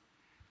sons.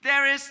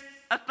 There is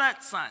a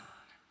third son.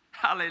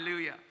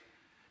 Hallelujah.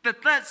 The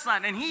third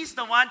son, and he's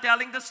the one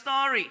telling the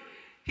story.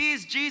 He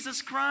is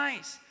Jesus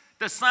Christ,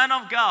 the Son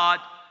of God,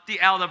 the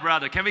elder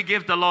brother. Can we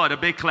give the Lord a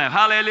big clap?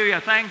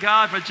 Hallelujah. Thank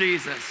God for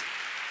Jesus.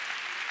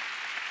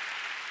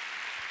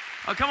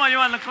 Oh, come on, you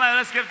want to clap?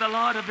 Let's give the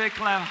Lord a big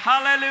clap.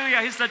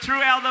 Hallelujah. He's the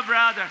true elder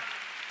brother.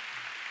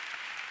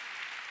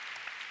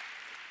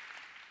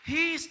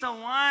 He's the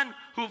one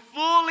who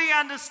fully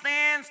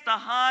understands the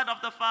heart of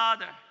the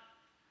Father.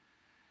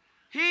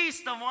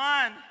 He's the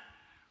one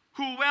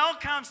who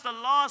welcomes the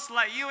lost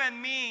like you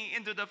and me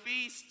into the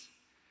feast.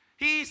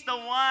 He's the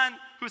one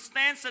who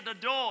stands at the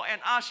door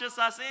and ushers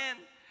us in.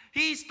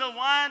 He's the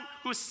one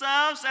who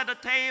serves at the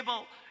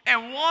table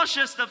and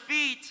washes the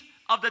feet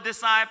of the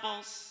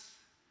disciples.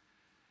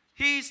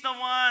 He's the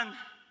one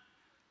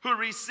who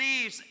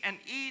receives and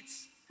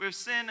eats with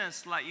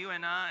sinners like you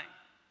and I.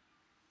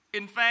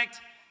 In fact,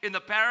 in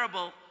the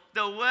parable,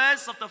 the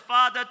words of the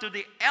father to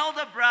the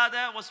elder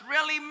brother was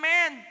really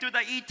meant to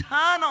the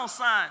eternal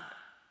son.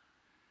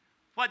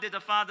 What did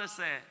the father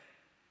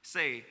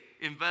say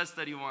in verse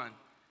 31?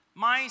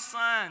 My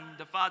son,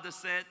 the father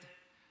said,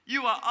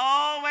 you are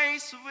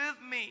always with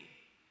me.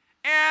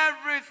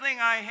 Everything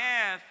I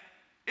have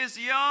is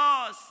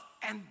yours.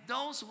 And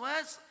those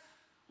words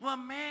were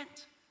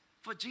meant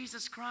for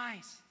Jesus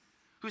Christ,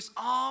 who's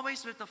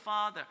always with the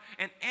Father,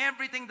 and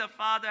everything the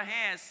Father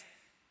has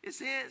is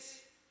His.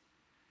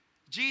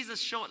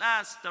 Jesus showed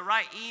us the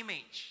right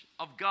image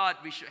of God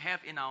we should have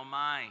in our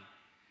mind.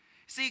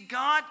 See,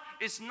 God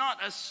is not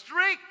a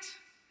strict,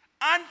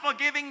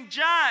 unforgiving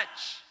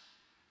judge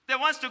that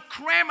wants to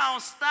cram our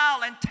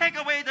style and take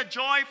away the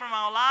joy from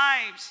our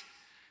lives.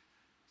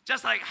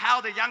 Just like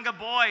how the younger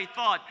boy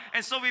thought,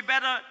 and so we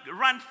better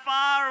run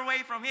far away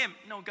from Him.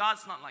 No,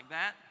 God's not like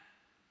that.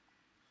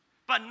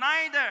 But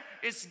neither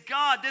is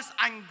God this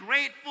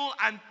ungrateful,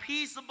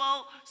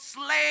 unpeaceable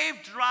slave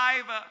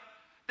driver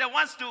that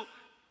wants to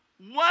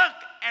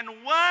work and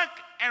work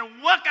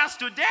and work us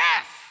to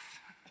death.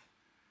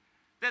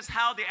 That's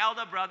how the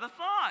elder brother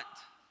thought.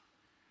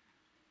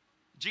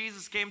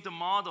 Jesus came to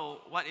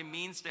model what it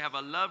means to have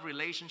a love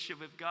relationship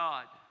with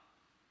God.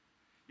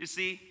 You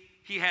see,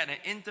 He had an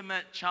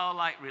intimate,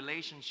 childlike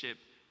relationship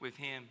with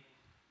Him.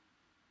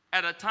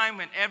 At a time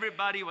when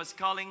everybody was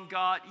calling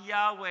God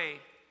Yahweh,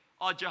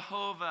 or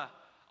Jehovah,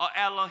 or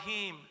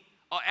Elohim,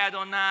 or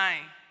Adonai,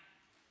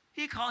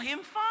 He called Him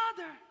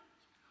Father.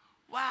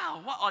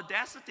 Wow, what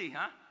audacity,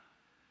 huh?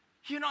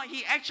 You know,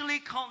 He actually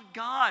called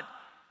God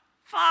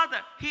Father.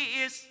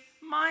 He is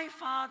my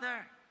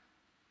Father.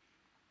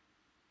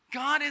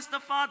 God is the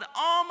Father.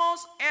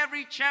 Almost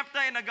every chapter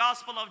in the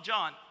Gospel of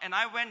John, and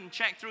I went and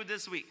checked through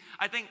this week,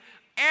 I think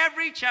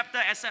every chapter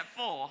except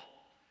 4,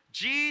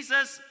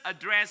 Jesus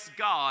addressed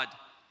God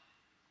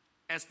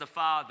as the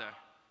Father,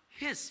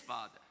 His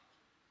Father.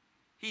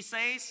 He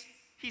says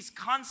He's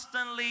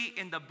constantly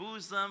in the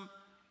bosom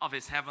of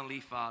His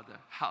Heavenly Father.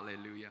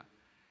 Hallelujah.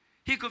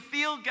 He could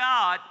feel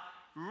God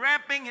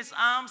wrapping His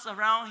arms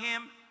around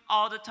Him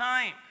all the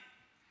time.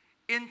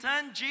 In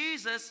turn,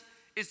 Jesus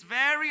is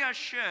very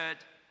assured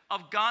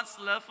of God's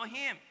love for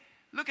Him.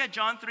 Look at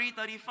John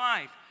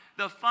 3:35.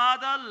 The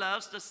Father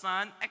loves the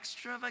Son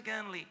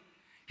extravagantly.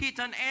 He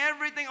turned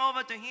everything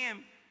over to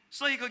Him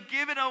so He could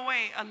give it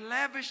away, a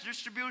lavish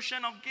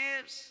distribution of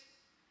gifts.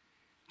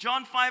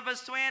 John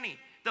 5:20.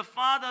 The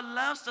Father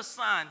loves the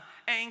Son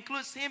and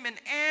includes Him in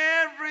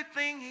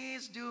everything He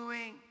is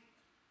doing.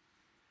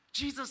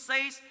 Jesus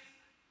says,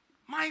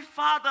 my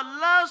Father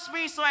loves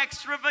me so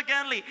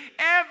extravagantly.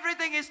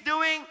 Everything He's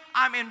doing,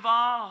 I'm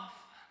involved.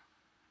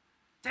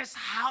 That's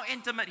how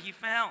intimate He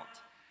felt.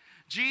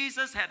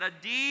 Jesus had a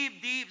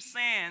deep, deep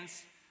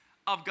sense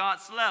of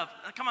God's love.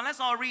 Come on, let's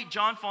all read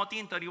John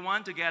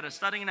 14:31 together,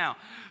 starting now.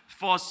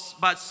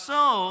 But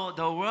so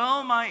the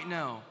world might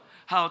know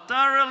how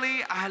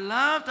thoroughly I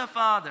love the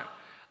Father.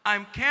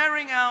 I'm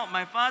carrying out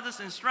my Father's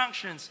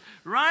instructions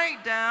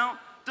right down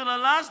to the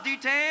last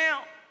detail.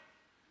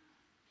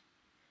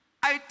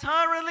 I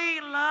thoroughly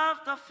love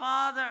the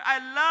Father. I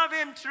love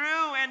Him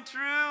true and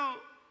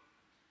true.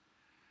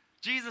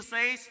 Jesus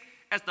says,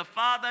 as the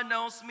Father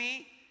knows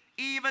me,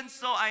 even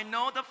so I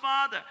know the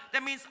Father.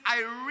 That means I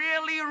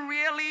really,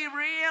 really,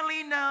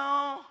 really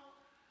know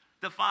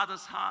the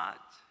Father's heart.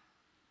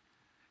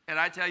 And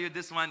I tell you,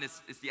 this one is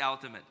the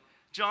ultimate.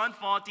 John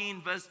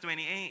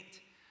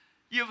 14:28.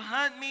 You've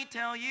heard me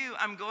tell you,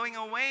 I'm going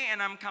away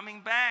and I'm coming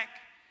back.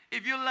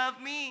 If you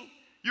love me,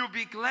 you'll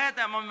be glad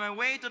that I'm on my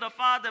way to the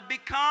Father,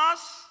 because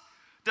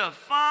the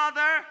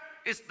Father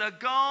is the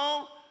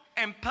goal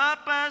and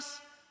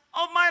purpose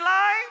of my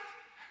life.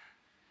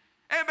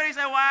 Everybody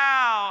say,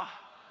 wow.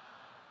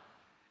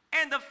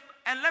 And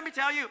let me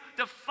tell you,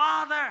 the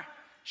Father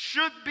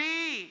should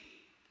be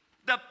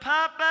the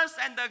purpose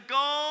and the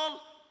goal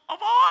of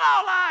all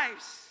our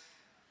lives.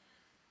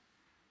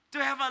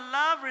 To have a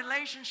love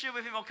relationship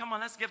with Him. Oh, come on,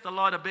 let's give the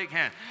Lord a big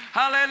hand.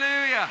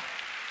 Hallelujah.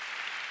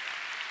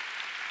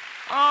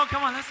 Oh,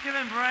 come on, let's give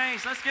Him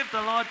praise. Let's give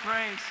the Lord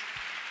praise.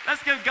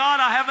 Let's give God,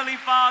 our Heavenly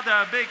Father,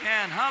 a big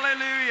hand.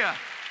 Hallelujah.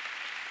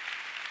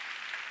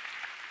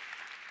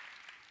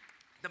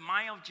 The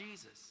mind of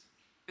Jesus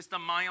is the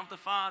mind of the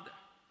Father.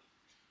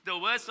 The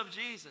words of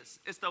Jesus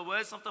is the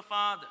words of the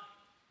Father.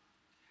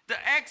 The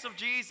acts of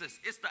Jesus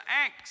is the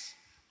acts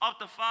of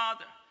the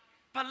Father.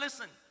 But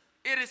listen,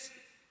 it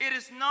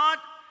is not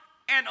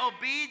an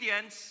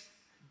obedience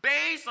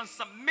based on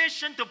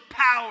submission to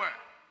power.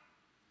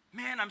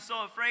 Man, I'm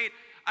so afraid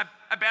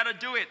I better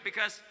do it,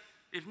 because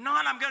if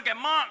not, I'm going to get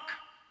mocked.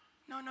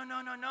 No.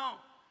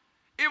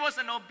 It was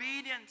an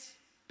obedience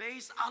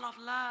based out of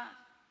love.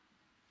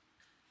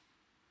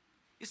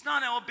 It's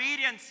not an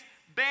obedience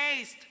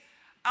based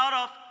out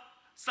of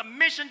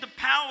submission to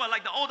power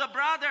like the older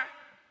brother.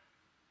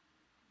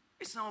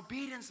 It's an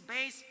obedience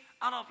based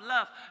out of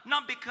love.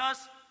 Not because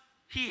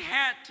he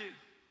had to,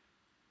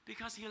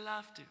 because he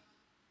loved to.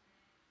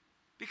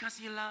 Because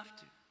he loved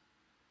to.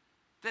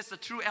 That's the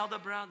true elder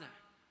brother.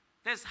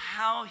 That's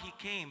how he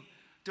came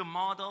to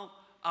model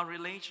our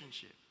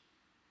relationship.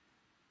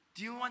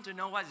 Do you want to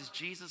know what is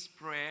Jesus'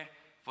 prayer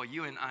for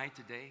you and I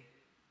today?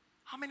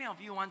 How many of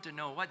you want to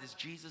know what is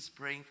Jesus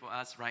praying for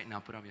us right now?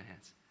 Put up your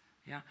hands.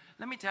 Yeah?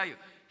 Let me tell you.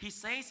 He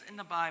says in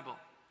the Bible,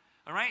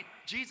 all right?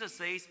 Jesus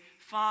says,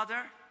 Father,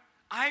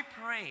 I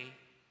pray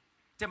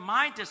that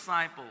my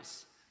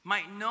disciples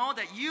might know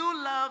that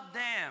you love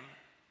them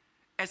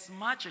as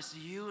much as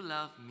you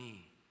love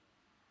me.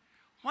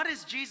 What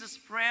is Jesus'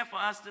 prayer for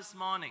us this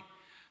morning?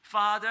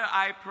 Father,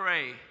 I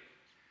pray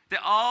that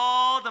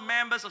all the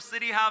members of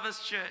City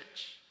Harvest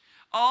Church,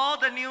 all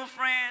the new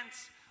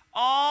friends,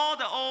 all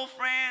the old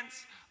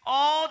friends,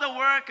 all the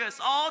workers,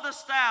 all the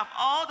staff,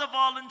 all the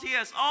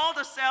volunteers, all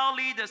the cell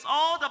leaders,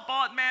 all the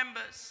board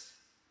members,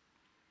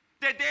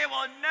 that they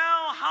will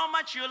know how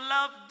much you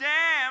love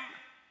them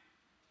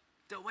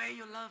the way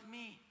you love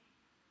me.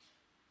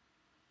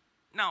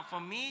 Now,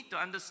 for me to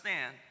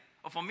understand,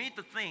 or for me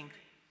to think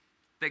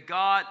that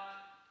God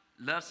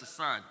loves the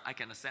Son, I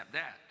can accept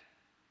that.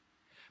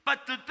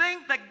 But to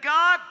think that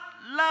God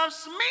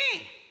loves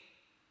me,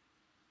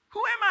 who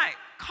am I?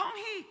 Kong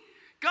Hee.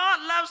 God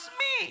loves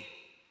me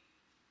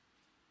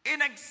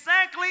in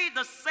exactly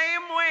the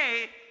same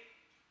way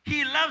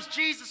He loves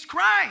Jesus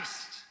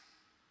Christ.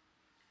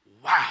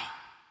 Wow.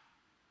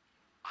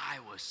 I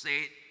will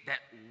say that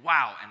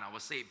wow, and I will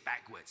say it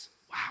backwards.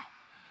 Wow.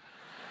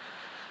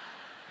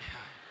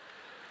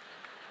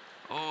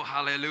 Yeah. Oh,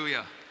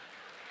 hallelujah.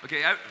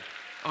 Okay,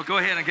 go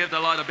ahead and give the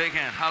Lord a big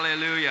hand.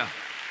 Hallelujah.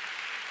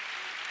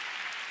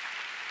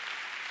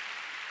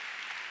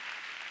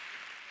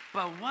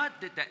 But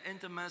what did that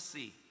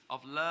intimacy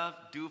of love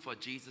do for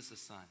Jesus the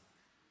Son?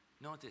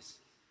 Notice,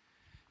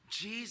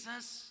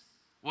 Jesus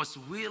was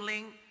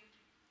willing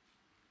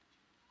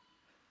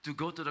to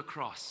go to the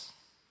cross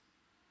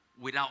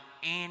without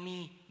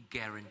any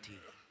guarantee.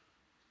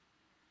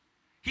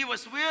 He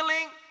was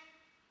willing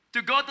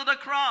to go to the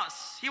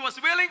cross. He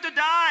was willing to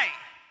die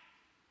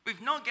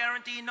with no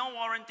guarantee, no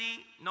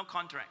warranty, no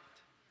contract.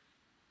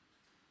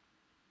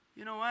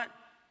 You know what?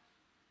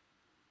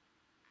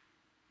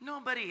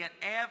 Nobody had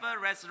ever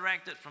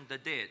resurrected from the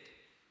dead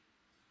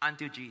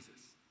until Jesus.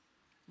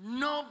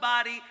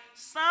 Nobody.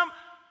 Some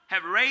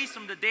have raised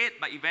from the dead,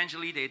 but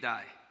eventually they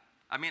die.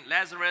 I mean,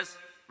 Lazarus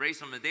raised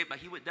from the dead, but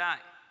he would die.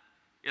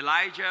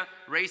 Elijah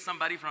raised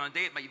somebody from the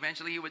dead, but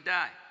eventually he would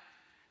die.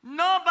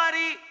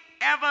 Nobody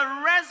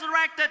ever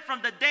resurrected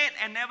from the dead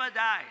and never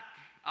died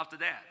after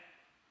that.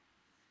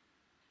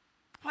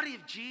 What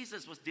if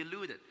Jesus was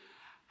deluded?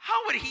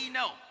 How would he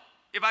know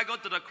if I go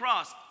to the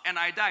cross and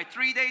I die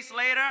 3 days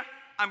later,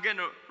 I'm going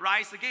to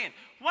rise again?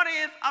 What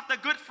if after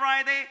Good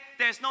Friday,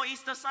 there's no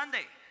Easter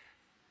Sunday?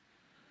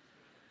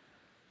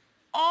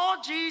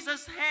 All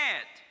Jesus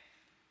had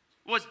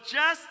was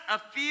just a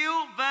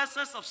few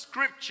verses of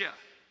scripture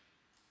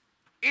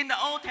in the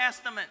Old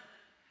Testament.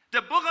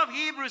 The book of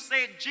Hebrews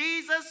said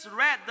Jesus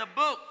read the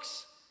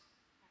books.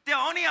 There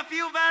are only a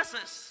few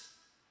verses.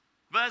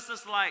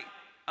 Verses like,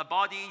 a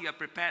body you have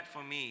prepared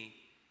for me.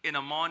 In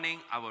the morning,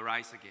 I will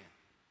rise again.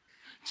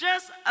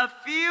 Just a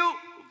few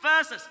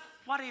verses.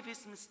 What if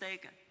he's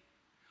mistaken?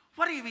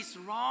 What if he's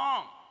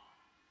wrong?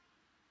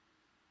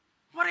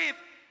 What if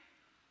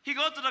he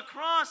goes to the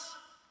cross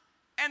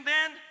and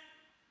then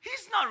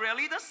he's not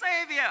really the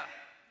Savior?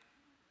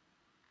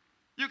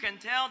 You can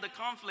tell the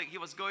conflict he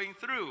was going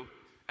through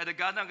at the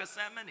Garden of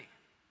Gethsemane.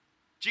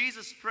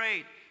 Jesus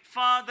prayed,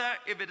 Father,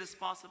 if it is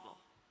possible,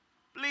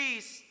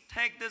 please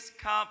take this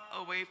cup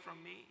away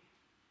from me.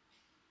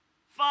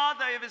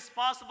 Father, if it's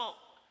possible,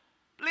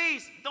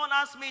 please don't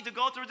ask me to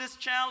go through this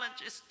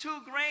challenge. It's too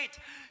great.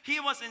 He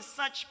was in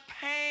such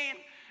pain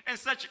and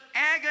such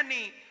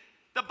agony.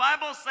 The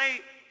Bible says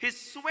his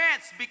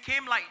sweats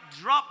became like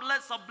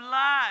droplets of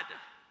blood.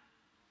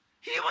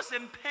 He was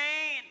in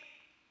pain.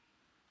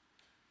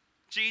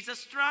 Jesus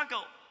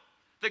struggled.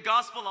 The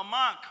Gospel of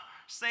Mark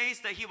says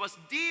that he was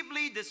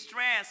deeply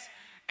distressed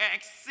and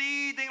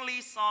exceedingly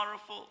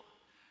sorrowful.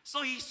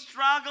 So he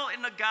struggled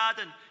in the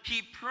garden.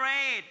 He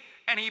prayed,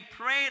 and he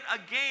prayed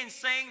again,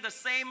 saying the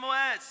same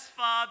words.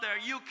 Father,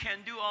 you can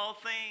do all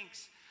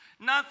things.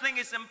 Nothing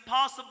is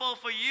impossible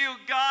for you.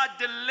 God,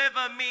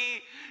 deliver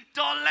me.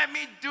 Don't let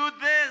me do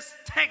this.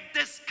 Take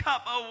this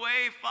cup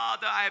away,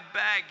 Father. I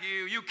beg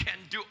you. You can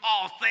do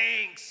all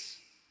things.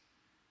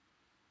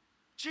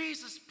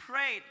 Jesus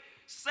prayed,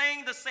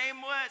 saying the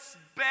same words,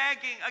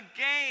 begging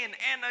again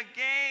and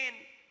again.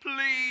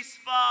 Please,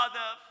 Father,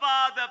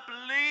 Father,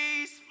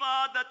 please,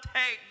 Father,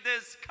 take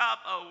this cup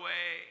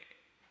away.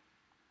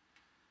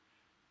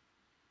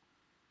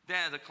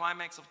 Then at the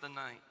climax of the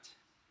night,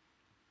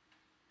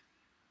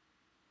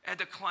 at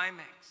the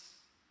climax,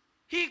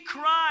 he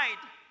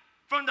cried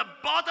from the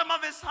bottom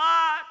of his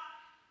heart.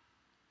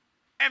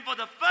 And for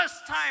the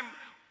first time,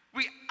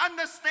 we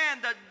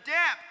understand the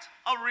depth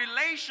of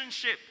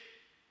relationship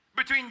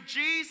between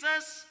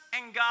Jesus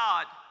and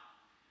God.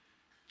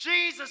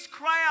 Jesus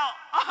cried out,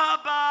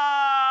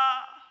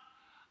 Abba,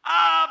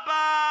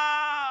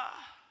 Abba,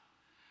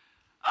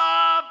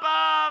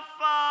 Abba,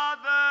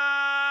 Father.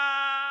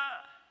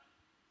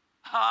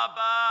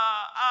 Abba,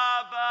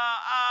 Abba,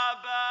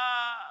 Abba,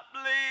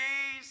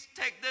 please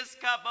take this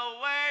cup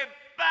away,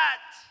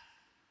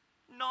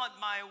 but not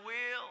my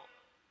will,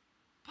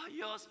 but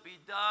yours be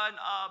done,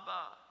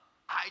 Abba.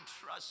 I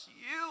trust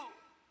you,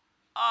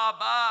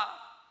 Abba.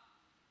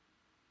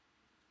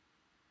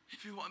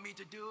 If you want me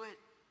to do it,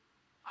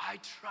 I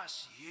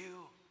trust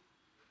you.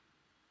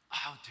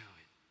 I'll do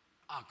it.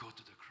 I'll go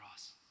to the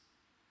cross.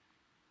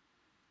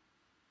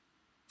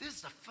 This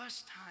is the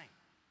first time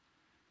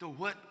the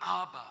word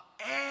Abba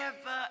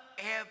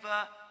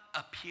ever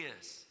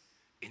appears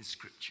in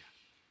Scripture.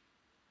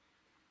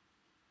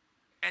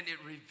 And it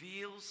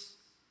reveals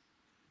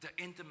the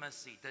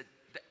intimacy, the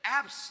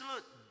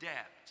absolute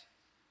depth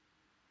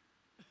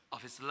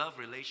of his love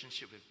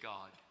relationship with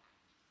God.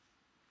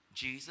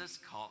 Jesus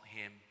called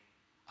him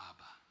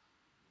Abba.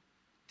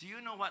 Do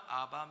you know what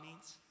Abba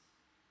means?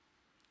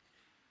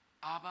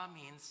 Abba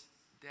means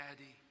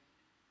daddy.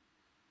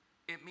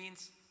 It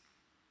means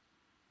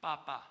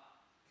papa,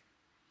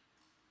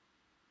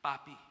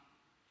 papi.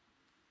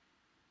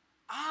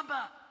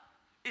 Abba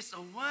is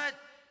a word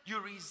you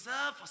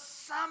reserve for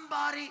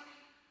somebody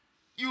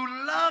you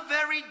love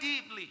very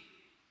deeply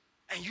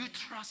and you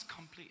trust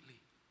completely.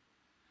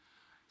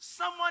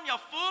 Someone you're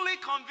fully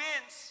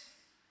convinced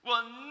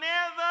will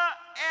never,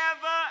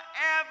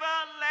 ever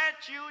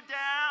let you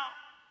down.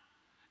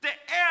 That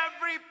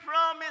every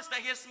promise that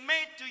he has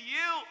made to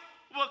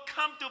you will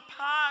come to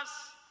pass.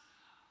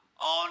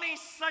 Only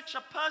such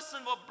a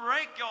person will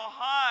break your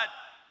heart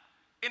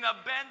in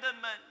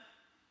abandonment.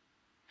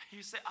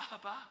 You say,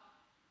 Abba,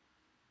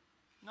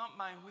 not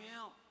my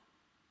will,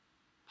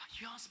 but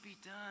yours be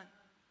done.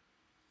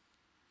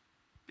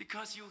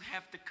 Because you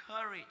have the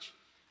courage.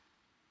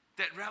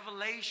 That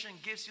revelation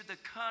gives you the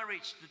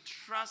courage to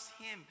trust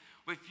him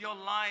with your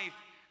life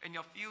and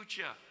your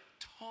future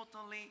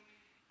totally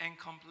and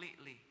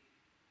completely.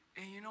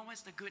 And you know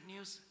what's the good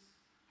news?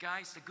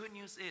 Guys, the good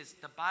news is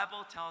the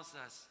Bible tells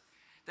us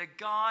that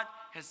God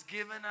has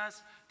given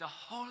us the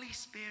Holy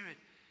Spirit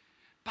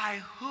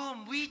by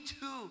whom we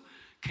too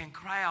can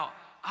cry out,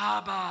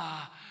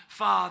 Abba,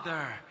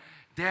 Father,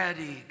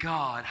 Daddy,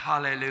 God.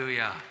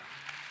 Hallelujah.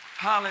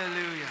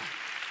 Hallelujah.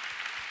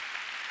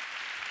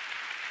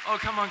 Oh,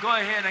 come on, go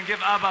ahead and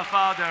give Abba,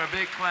 Father, a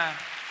big clap.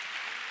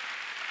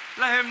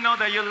 Let him know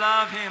that you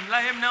love him.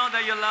 Let him know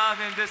that you love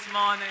him this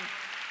morning.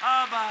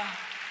 Abba.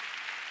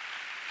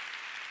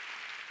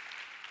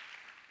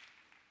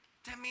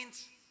 That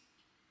means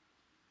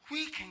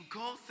we can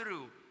go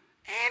through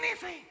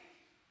anything.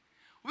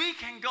 We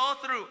can go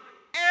through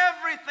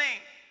everything.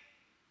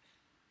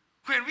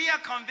 When we are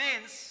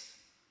convinced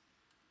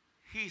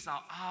he's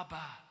our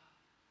Abba,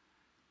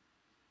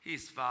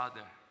 he's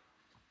Father,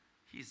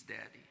 he's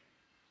Daddy.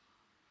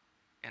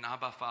 And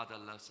Abba Father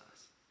loves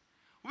us.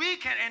 We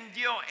can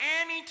endure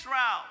any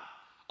trial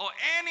or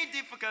any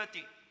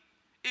difficulty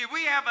if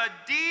we have a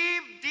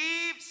deep,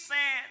 deep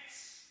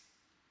sense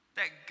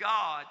that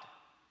God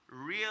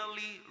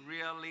really,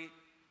 really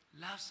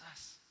loves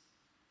us.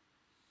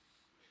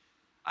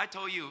 I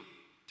told you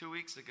 2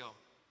 weeks ago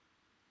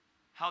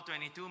how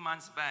 22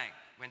 months back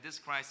when this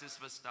crisis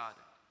first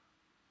started,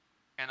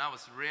 and I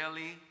was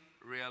really,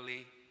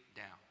 really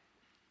down.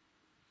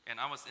 And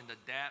I was in the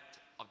depth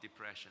of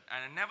depression.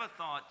 And I never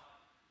thought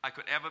I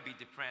could ever be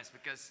depressed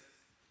because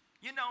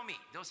you know me,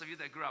 those of you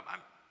that grew up,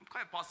 I'm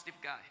quite a positive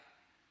guy.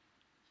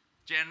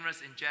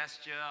 Generous in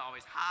gesture,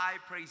 always high,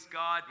 praise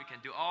God, we can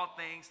do all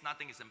things,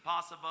 nothing is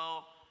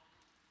impossible.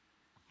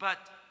 But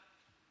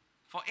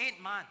for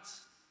 8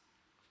 months,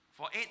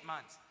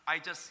 I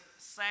just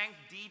sank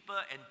deeper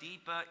and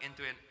deeper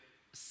into a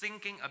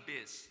sinking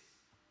abyss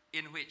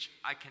in which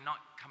I cannot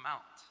come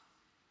out.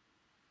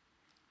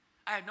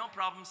 I had no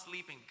problem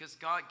sleeping because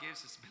God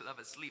gives his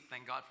beloved sleep,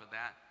 thank God for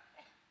that.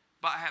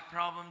 But I had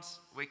problems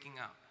waking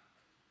up.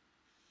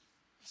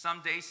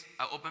 Some days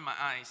I open my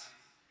eyes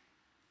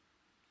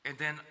and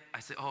then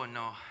I say, oh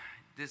no,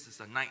 this is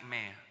a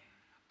nightmare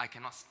I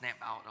cannot snap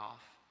out of.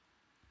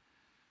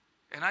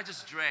 And I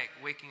just drag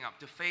waking up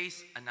to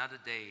face another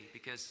day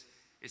because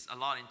it's a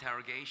lot of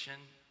interrogation,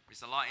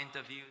 it's a lot of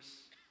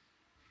interviews,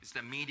 it's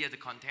the media to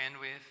contend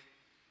with,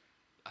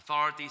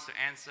 authorities to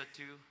answer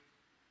to.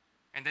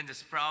 And then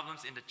there's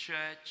problems in the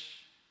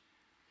church.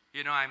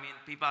 You know, I mean,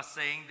 people are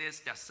saying this,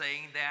 they're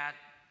saying that.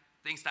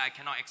 Things that I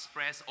cannot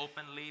express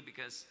openly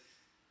because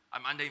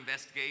I'm under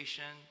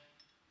investigation.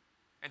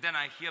 And then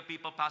I hear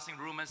people passing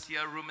rumors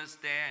here, rumors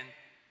there, and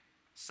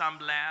some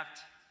left,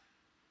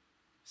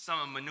 some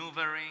are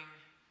maneuvering.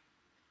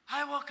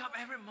 I woke up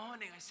every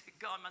morning, I said,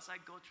 God, must I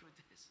go through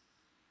this?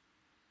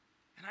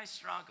 And I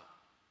struggle.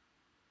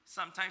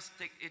 Sometimes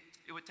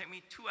it would take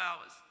me 2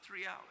 hours,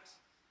 3 hours.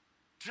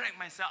 Drag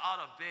myself out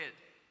of bed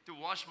to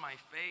wash my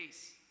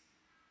face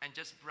and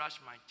just brush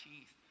my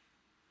teeth.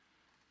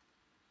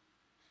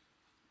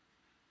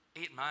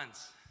 8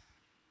 months.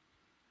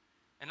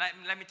 And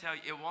let me tell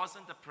you, it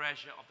wasn't the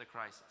pressure of the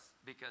crisis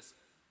because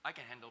I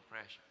can handle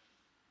pressure.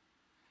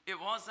 It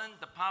wasn't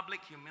the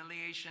public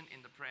humiliation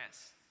in the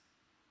press,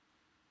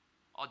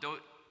 although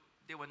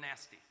they were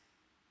nasty.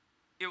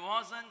 It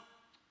wasn't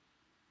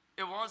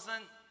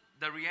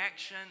the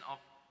reaction of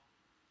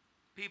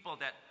people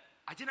that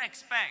I didn't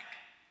expect.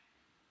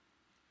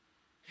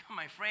 You're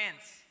my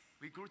friends.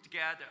 We grew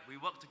together. We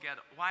worked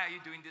together. Why are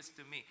you doing this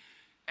to me?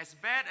 As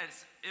bad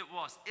as it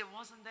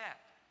wasn't that.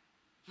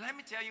 Let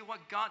me tell you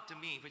what got to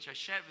me, which I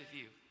shared with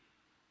you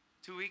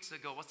 2 weeks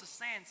ago, was the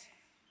sense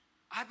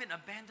I've been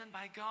abandoned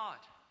by God.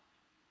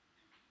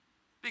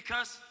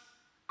 Because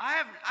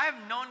I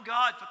have known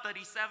God for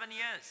 37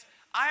 years.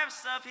 I have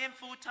served Him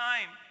full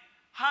time,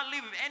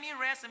 hardly with any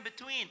rest in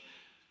between,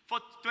 for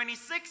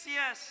 26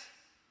 years.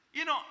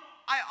 You know,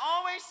 I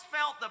always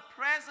felt the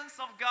presence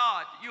of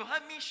God. You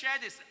heard me share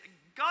this.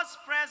 God's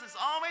presence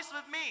always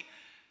with me.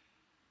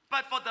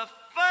 But for the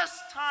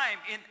first time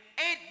in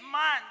 8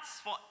 months,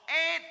 for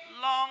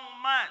 8 long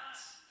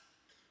months,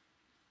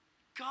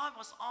 God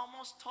was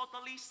almost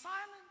totally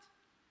silent.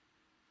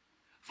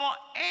 For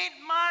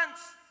 8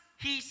 months,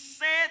 He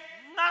said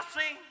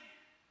nothing.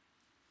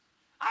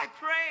 I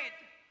prayed.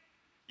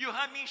 You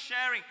heard me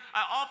sharing.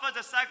 I offered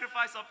the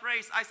sacrifice of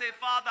praise. I said,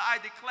 Father, I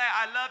declare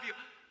I love you.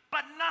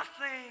 But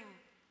nothing.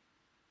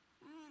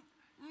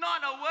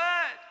 Not a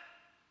word.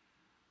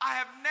 I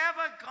have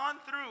never gone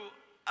through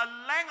a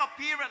length of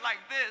period like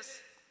this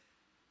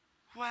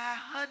where I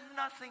heard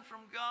nothing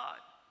from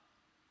God.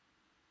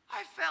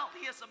 I felt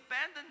He has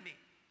abandoned me.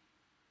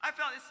 I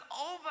felt it's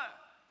over.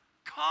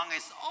 Kong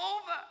is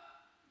over.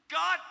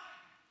 God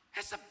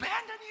has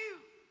abandoned you.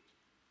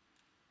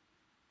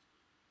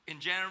 In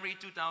January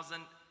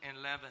 2011,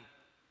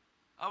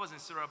 I was in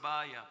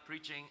Surabaya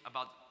preaching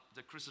about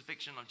the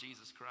crucifixion of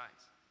Jesus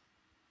Christ.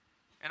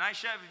 And I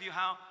shared with you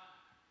how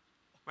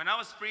when I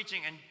was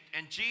preaching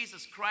and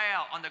Jesus cried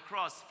out on the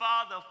cross,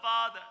 Father,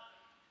 Father,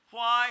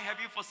 why have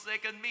you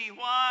forsaken me?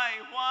 Why,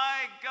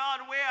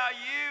 God, where are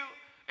you?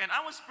 And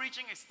I was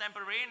preaching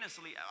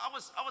extemporaneously. I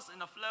was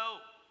in a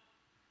flow.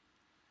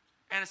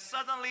 And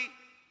suddenly,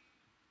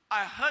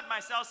 I heard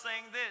myself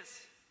saying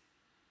this.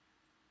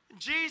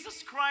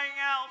 Jesus crying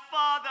out,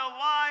 Father,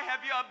 why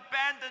have you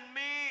abandoned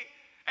me?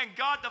 And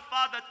God the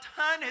Father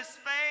turned His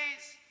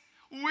face,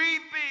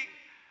 weeping,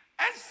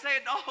 and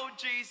said, oh,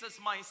 Jesus,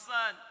 my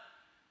son,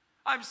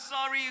 I'm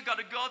sorry you got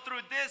to go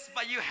through this,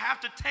 but you have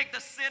to take the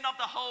sin of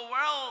the whole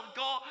world,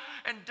 go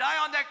and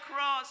die on that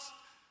cross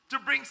to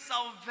bring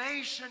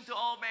salvation to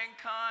all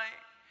mankind.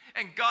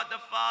 And God the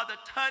Father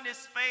turned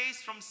His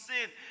face from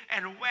sin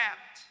and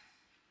wept.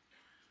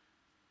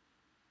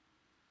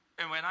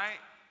 And when I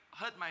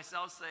heard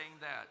myself saying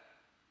that,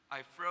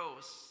 I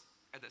froze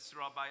at the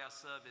Surabaya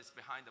service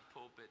behind the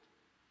pulpit,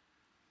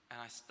 and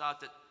I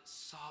started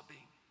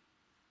sobbing.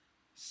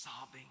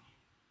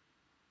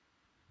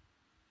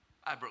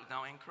 I broke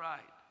down and cried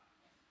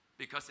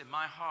because in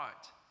my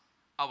heart,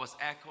 I was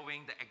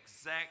echoing the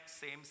exact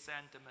same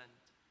sentiment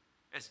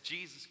as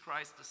Jesus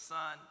Christ the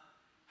Son.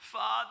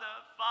 Father,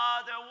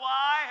 Father,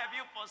 why have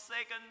you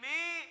forsaken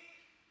me?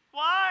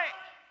 Why?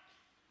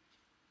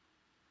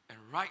 And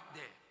right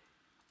there,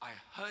 I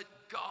heard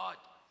God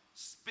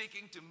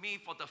speaking to me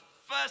for the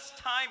first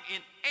time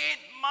in 8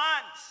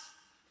 months.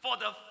 For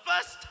the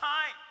first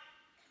time.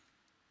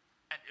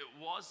 And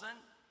it wasn't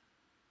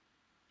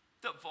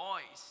the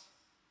voice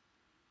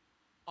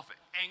of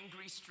an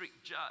angry,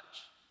 strict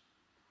judge.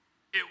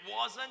 It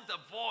wasn't the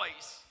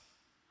voice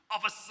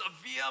of a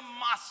severe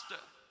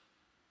master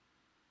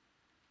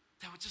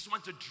that would just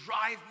want to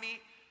drive me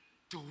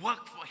to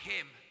work for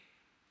him.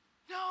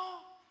 No.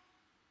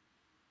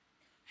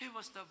 It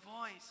was the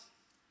voice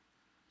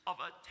of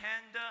a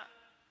tender,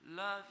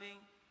 loving,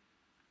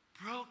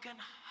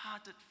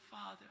 broken-hearted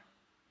father.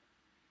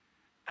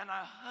 And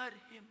I heard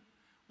him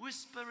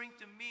whispering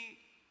to me.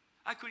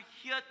 I could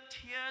hear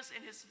tears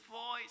in his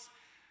voice.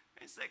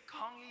 He said,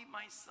 Kong-hee,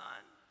 my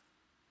son,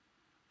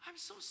 I'm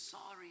so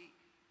sorry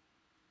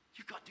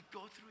you got to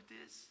go through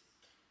this.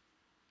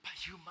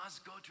 But you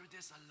must go through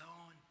this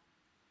alone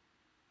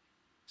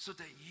so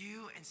that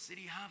you and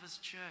City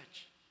Harvest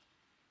Church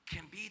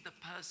can be the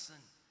person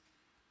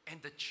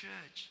and the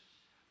church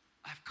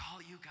I've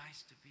called you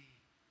guys to be.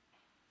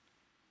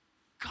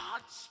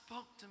 God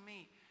spoke to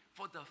me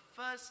for the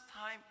first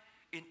time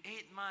in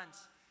 8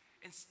 months,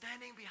 and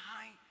standing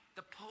behind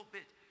the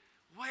pulpit,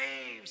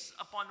 waves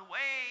upon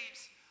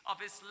waves of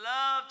His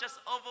love just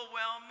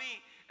overwhelmed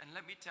me. And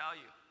let me tell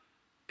you,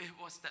 it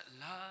was that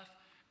love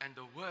and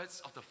the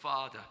words of the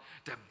Father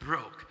that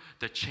broke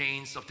the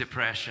chains of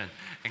depression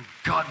and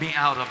got me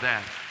out of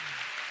that.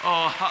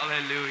 Oh,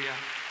 hallelujah.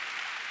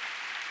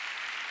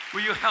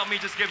 Will you help me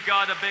just give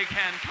God a big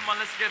hand? Come on,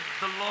 let's give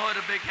the Lord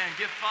a big hand.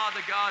 Give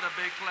Father God a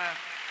big clap.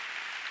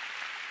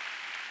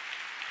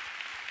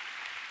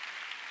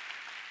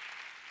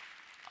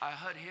 I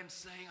heard Him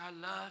saying, I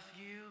love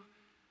you,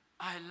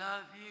 I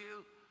love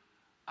you,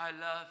 I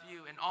love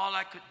you. And all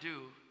I could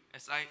do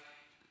as I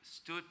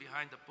stood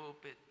behind the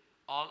pulpit,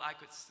 all I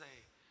could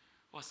say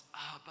was,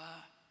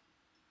 Abba,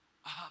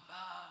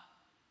 Abba,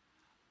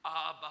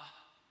 Abba,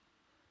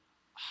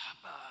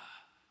 Abba.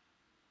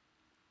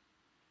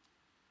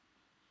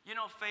 You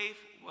know, faith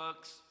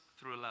works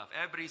through love.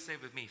 Everybody say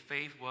with me,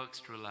 faith works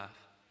through love.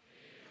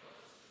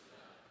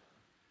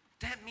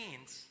 That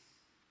means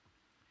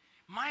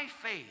my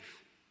faith,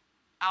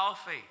 our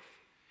faith,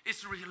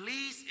 is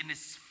released in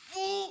its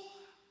full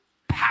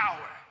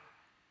power,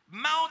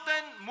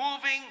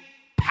 mountain-moving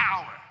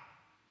power,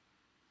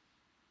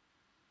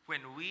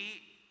 when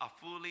we are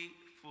fully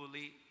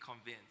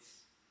convinced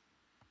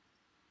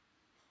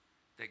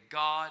that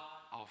God,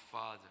 our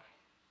Father,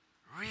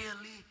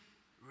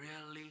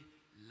 really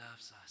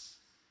loves us.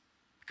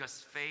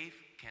 Because faith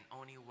can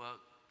only work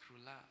through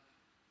love.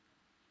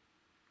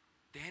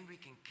 then we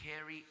can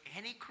carry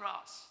any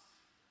cross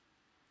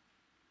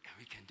and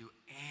we can do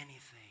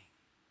anything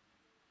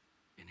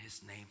in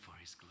His name for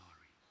His glory.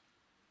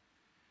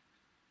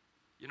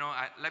 You know,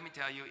 let me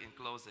tell you in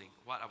closing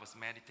what I was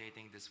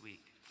meditating this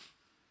week.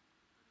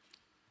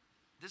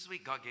 This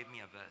week God gave me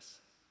a verse.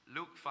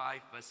 Luke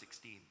 5 verse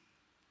 16.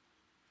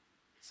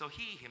 So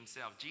He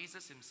Himself,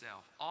 Jesus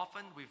Himself,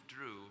 often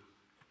withdrew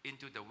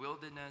into the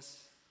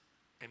wilderness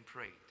and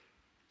prayed.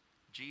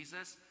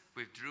 Jesus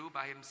withdrew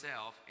by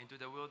Himself into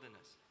the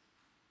wilderness.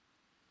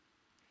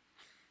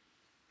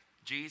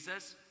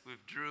 Jesus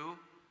withdrew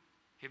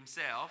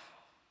Himself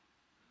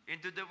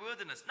into the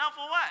wilderness. Now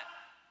for what?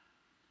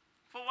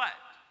 For what?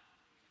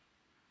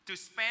 To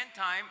spend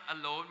time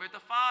alone with the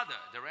Father.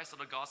 The rest of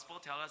the gospel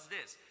tells us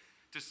this.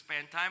 To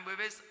spend time with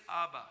His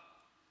Abba.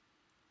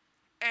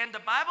 And the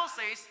Bible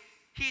says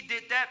He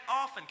did that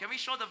often. Can we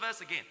show the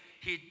verse again?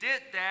 He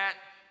did that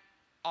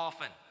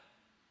often.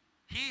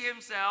 He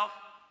Himself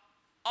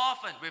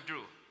often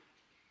withdrew.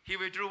 He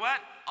withdrew what?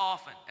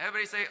 Often.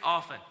 Everybody say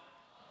often.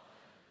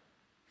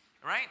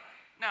 Right?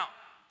 Now,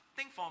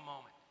 think for a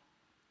moment.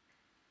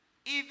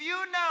 If you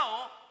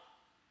know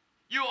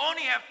you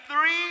only have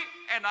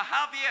 3.5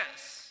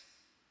 years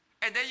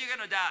and then you're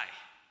going to die,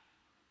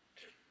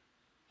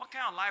 what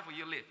kind of life will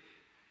you live?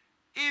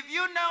 If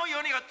you know you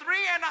only got 3.5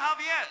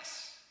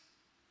 years,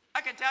 I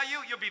can tell you,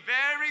 you'll be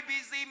very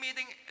busy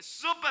meeting,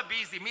 super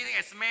busy, meeting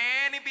as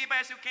many people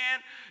as you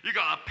can. You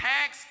got a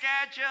packed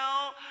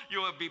schedule.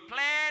 You will be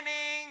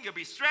planning. You'll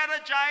be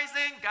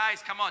strategizing.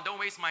 Guys, come on, don't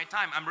waste my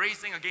time. I'm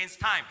racing against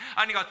time.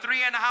 I only got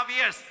 3.5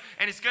 years,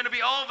 and it's going to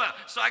be over.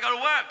 So I got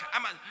to work.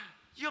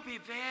 You'll be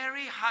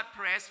very hard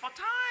pressed for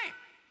time.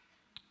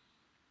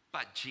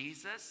 But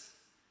Jesus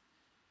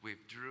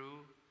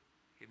withdrew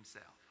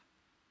Himself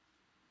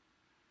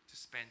to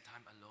spend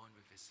time alone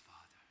with His Father.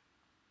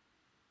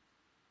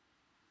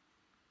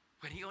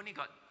 When He only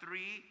got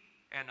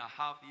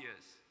 3.5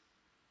 years,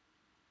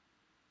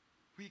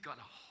 we got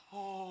a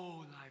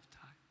whole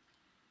lifetime.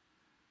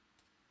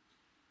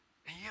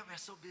 And yet we're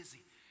so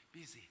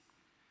busy,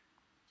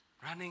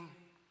 running,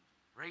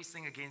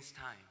 racing against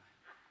time.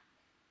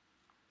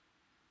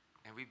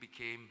 And we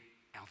became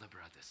elder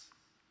brothers.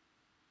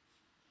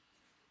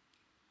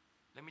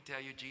 Let me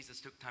tell you,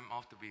 Jesus took time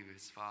off to be with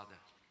His Father.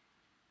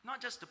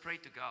 Not just to pray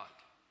to God.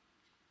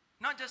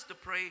 Not just to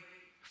pray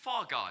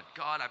for God.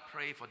 God, I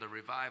pray for the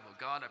revival.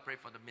 God, I pray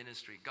for the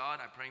ministry. God,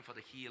 I'm praying for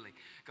the healing.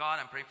 God,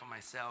 I'm praying for my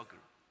cell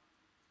group.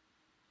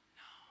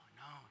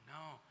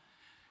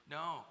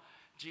 No.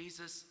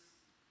 Jesus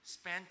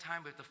spent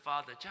time with the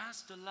Father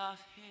just to love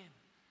Him.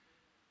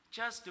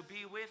 Just to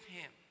be with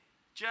Him.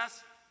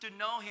 Just to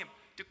know Him.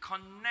 To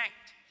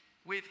connect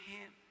with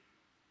Him.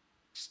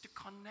 Just to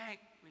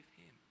connect with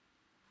Him.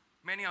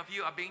 Many of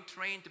you are being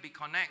trained to be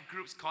connect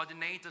groups,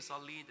 coordinators, or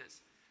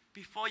leaders.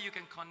 Before you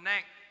can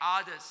connect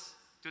others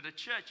to the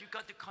church, you've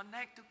got to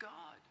connect to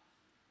God.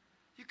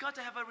 You've got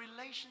to have a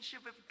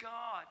relationship with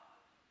God.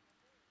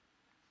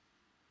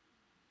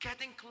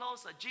 Getting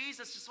closer.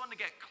 Jesus just wants to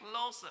get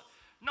closer.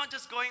 Not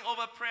just going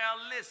over prayer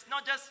lists.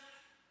 Not just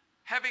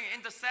having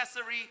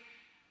intercessory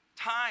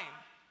time.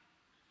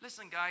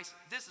 Listen, guys,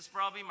 this is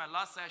probably my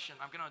last session.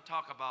 I'm going to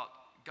talk about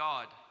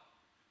God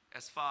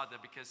as Father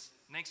because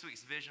next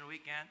week's Vision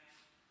Weekend.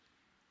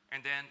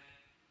 And then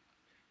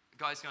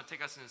God is going to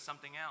take us into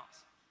something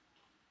else.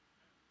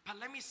 But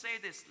let me say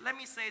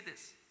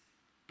this.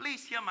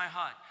 Please hear my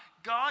heart.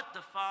 God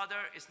the Father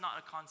is not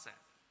a concept.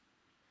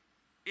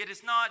 It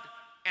is not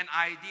an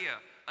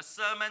idea, a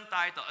sermon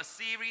title, a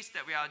series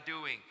that we are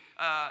doing,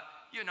 a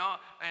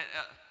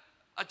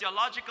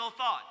theological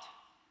thought.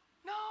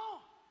 No.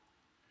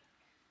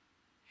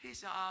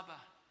 He's your Abba.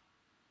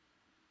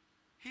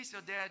 He's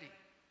your daddy.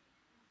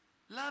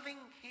 Loving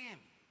Him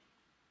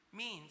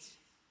means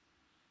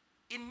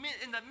in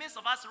the midst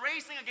of us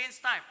racing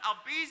against time, our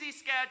busy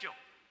schedule,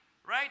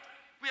 right?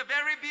 We are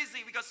very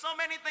busy. We got so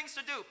many things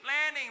to do.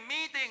 Planning,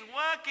 meeting,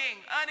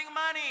 working, earning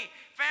money,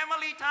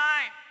 family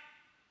time.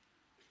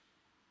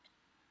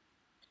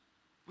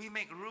 We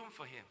make room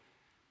for Him.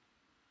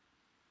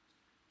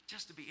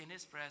 Just to be in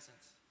His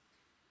presence.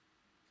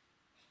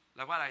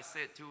 Like what I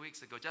said 2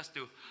 weeks ago, just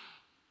to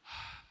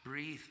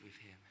breathe with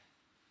Him.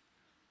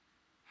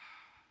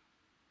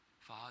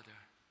 Father,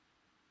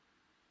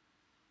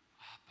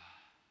 Abba.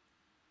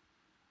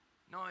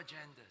 No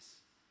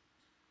agendas.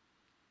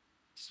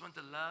 Just want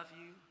to love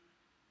you,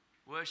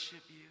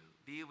 worship you,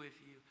 be with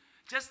you.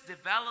 Just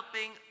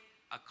developing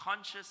a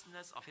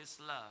consciousness of His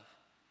love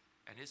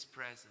and His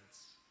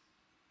presence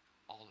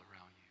all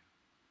around you.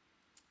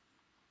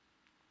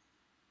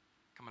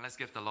 Come on, let's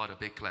give the Lord a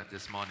big clap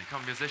this morning.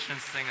 Come,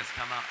 musicians, singers,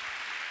 come up.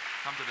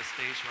 Come to the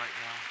stage right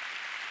now.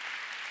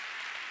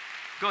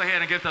 Go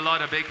ahead and give the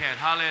Lord a big hand.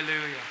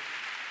 Hallelujah.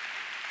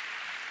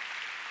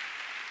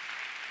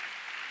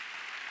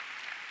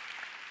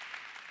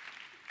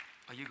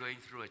 Are you going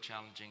through a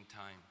challenging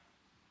time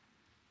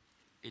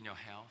in your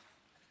health,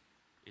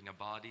 in your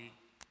body,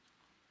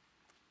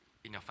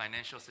 in your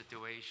financial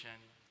situation,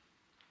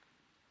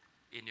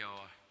 in your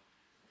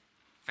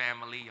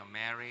family, your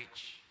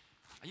marriage,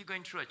 Are you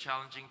going through a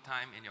challenging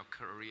time in your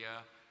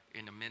career,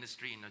 in the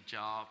ministry, in a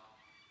job?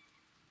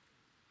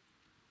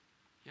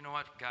 You know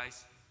what,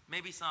 guys?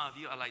 Maybe some of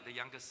you are like the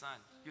younger son.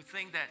 You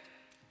think that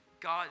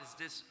God is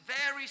this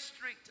very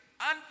strict,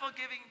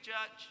 unforgiving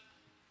judge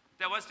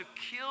that wants to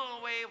kill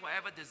away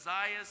whatever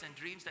desires and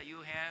dreams that you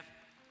have.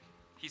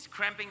 He's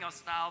cramping your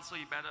style, so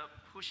you better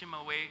push him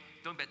away.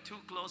 Don't get too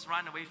close,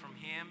 run away from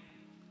him.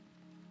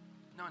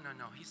 No,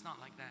 he's not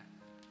like that.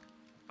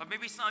 But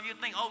maybe some of you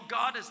think, oh,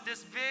 God is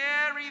this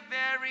very,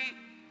 very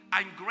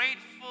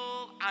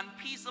ungrateful,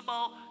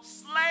 unpeaceable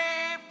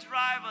slave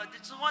driver that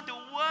just want to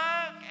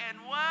work and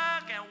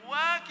work and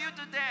work you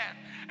to death.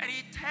 And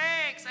he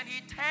takes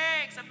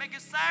and make you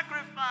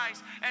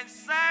sacrifice and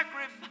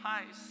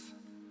sacrifice.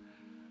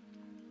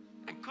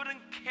 And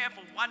couldn't care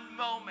for one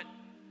moment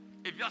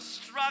if you're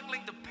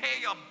struggling to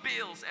pay your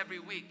bills every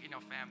week in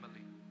your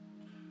family.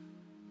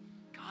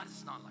 God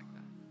is not like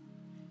that.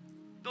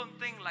 Don't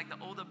think like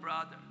the older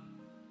brother.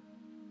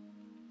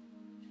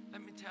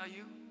 Let me tell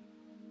you,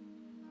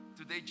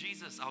 today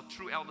Jesus, our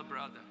true elder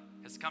brother,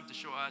 has come to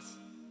show us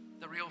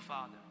the real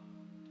Father,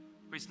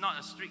 who is not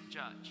a strict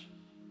judge,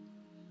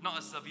 not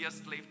a severe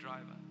slave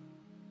driver.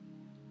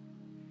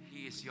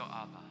 He is your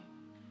Abba.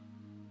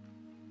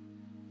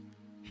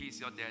 He is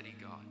your daddy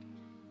God.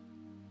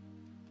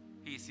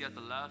 He is here to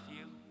love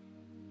you.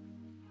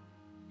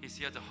 He's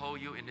here to hold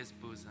you in his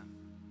bosom.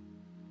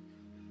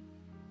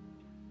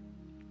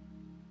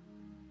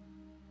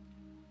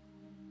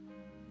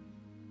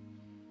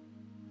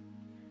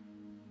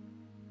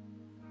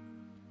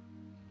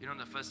 You know,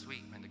 the first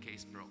week when the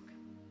case broke,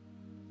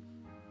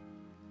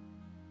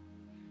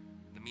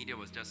 the media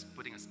was just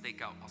putting a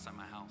stake out outside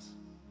my house.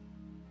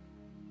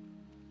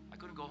 I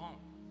couldn't go home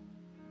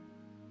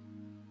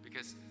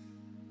because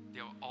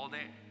they were all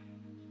there.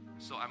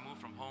 So I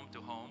moved from home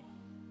to home,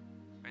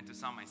 went to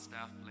some of my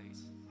staff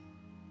place.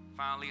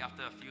 Finally,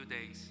 after a few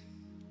days,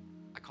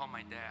 I called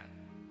my dad.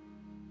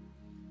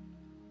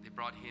 They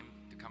brought him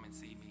to come and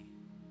see me.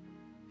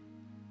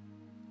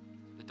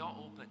 The door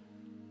opened.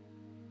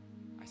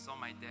 I saw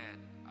my dad.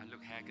 I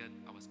looked haggard.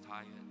 I was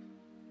tired.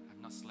 I've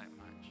not slept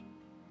much.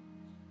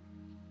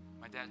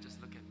 My dad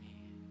just looked at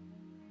me.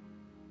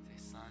 He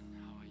said, son,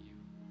 how are you?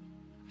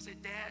 I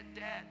said, Dad.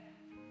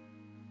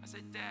 I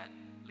said, Dad,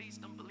 please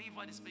don't believe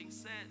what is being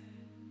said.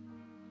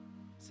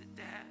 I said,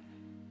 Dad.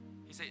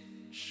 He said,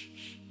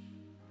 shh.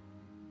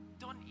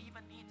 Don't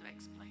even need to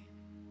explain.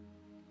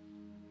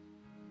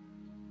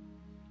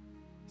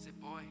 He said,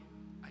 boy,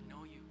 I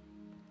know you.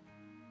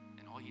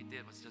 And all you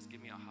did was just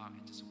give me a hug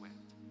and just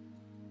wept.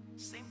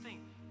 Same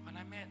thing when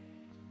I met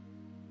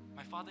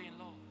my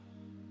father-in-law,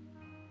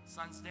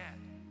 son's dad.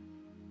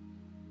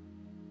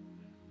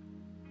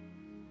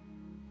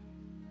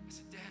 I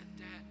said,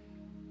 Dad,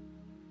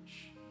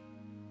 shh,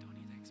 don't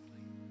need to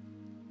explain.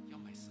 You're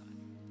my son.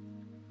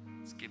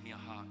 Just give me a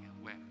hug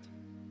and wept.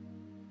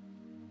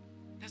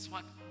 That's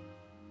what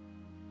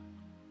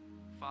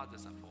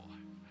fathers are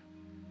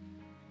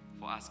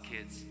for us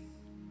kids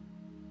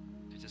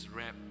to just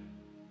wrap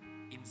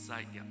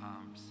inside their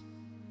arms.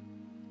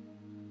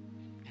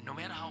 And no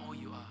matter how old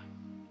you are,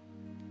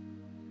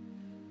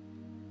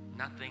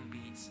 nothing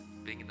beats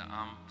being in the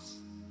arms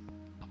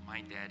of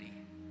my daddy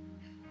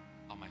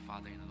or my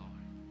father-in-law.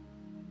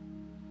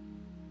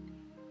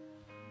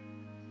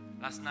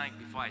 Last night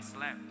before I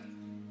slept,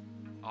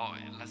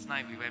 last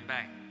night we went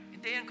back,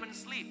 and Dayan couldn't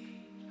sleep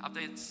after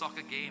a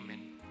soccer game,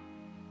 and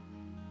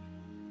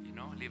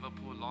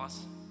Liverpool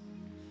lost.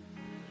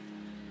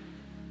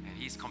 And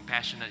he's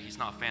compassionate. He's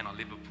not a fan of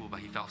Liverpool, but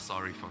he felt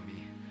sorry for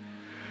me.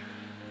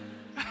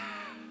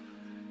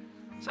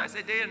 So I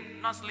said,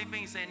 Dayan, not sleeping?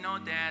 He said, no,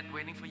 Dad,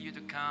 waiting for you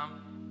to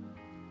come,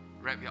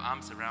 wrap your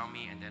arms around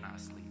me, and then I'll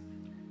sleep.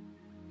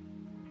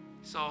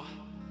 So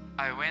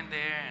I went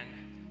there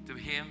and to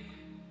him.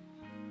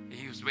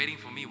 He was waiting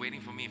for me.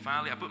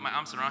 Finally, I put my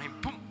arms around him.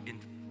 Boom!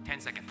 In 10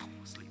 seconds, boom,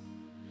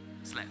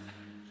 slept.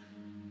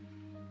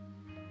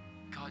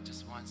 God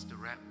just wants to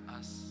wrap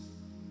us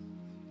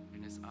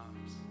in his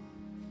arms.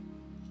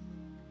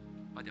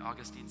 What did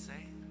Augustine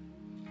say?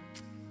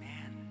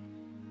 Man,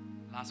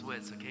 last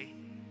words, okay?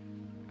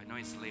 I know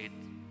it's late.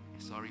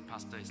 Sorry,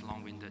 Pastor is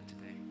long-winded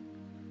today.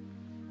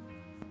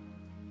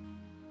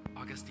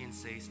 Augustine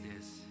says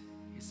this.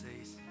 He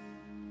says,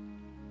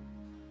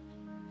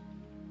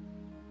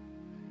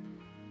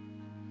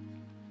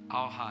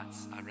 our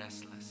hearts are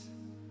restless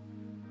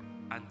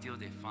until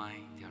they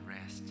find their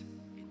rest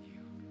in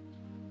you.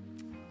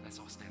 Let's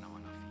all stand on our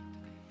feet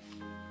today.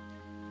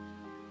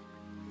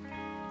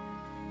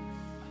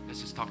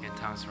 Let's just talk in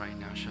tongues right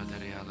now.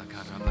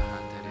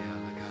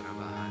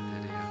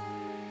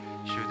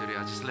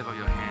 Just lift up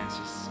your hands,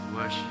 just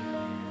worship.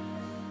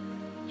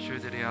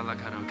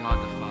 God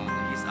the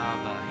Father, He's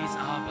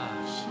Abba.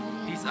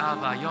 He's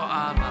Abba, your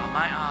Abba,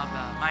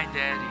 my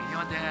daddy,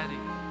 your daddy.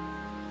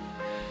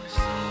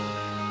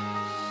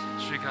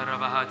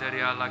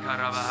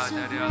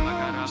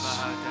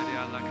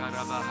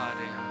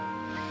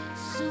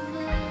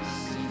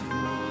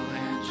 Merciful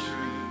and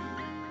true,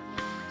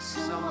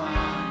 so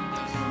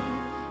wonderful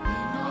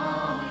in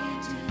all you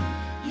do.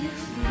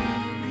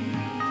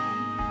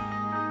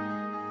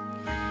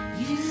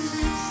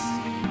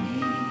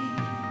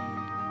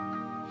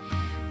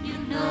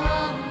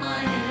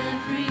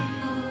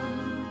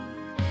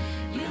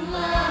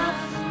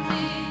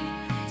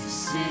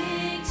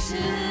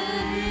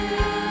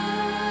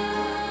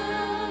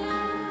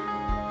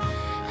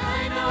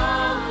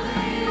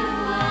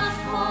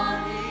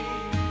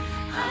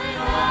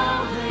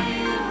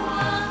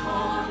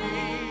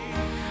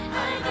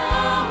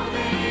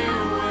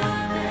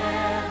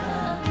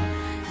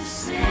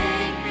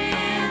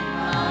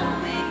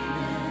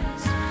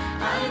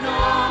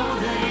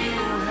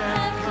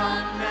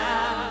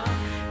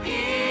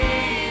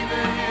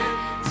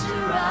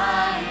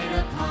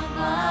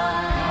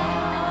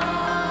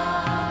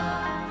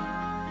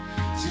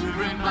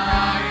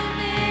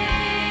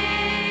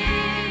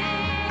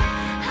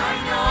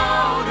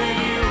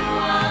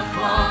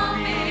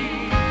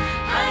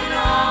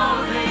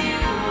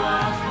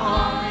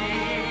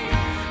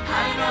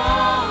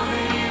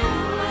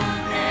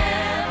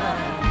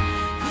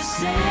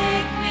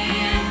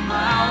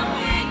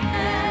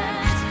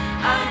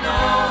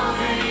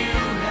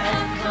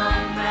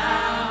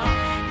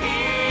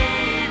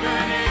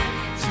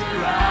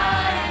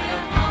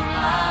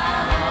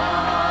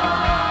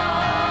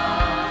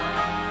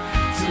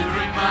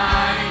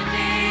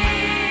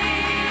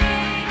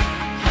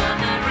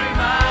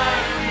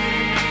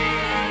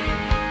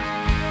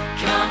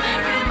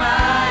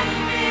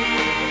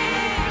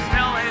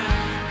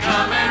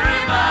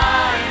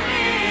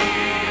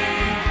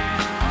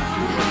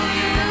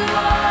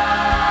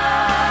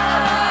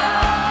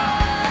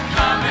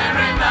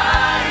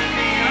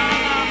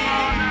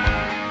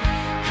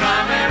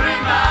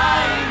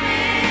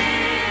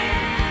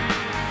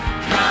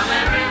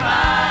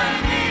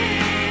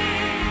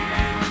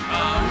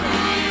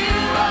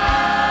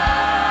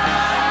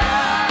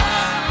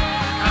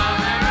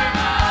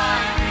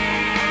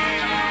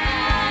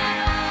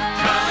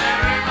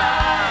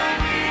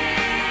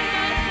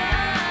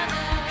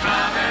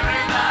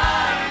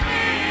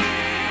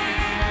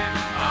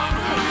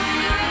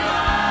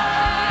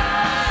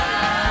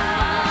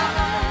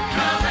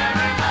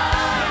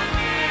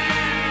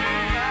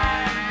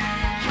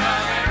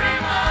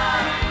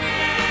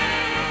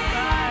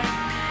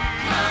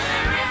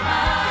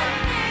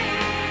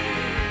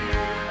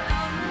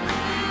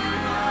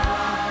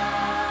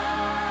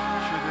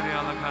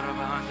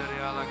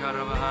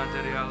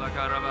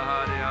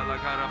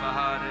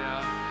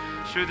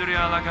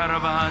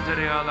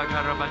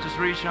 Just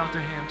reach out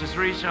to Him. Just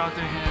reach out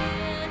to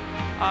Him.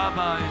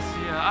 Abba is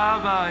here.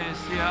 Abba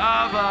is here.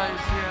 Abba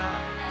is here.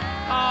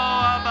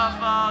 Oh, Abba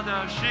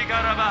Father.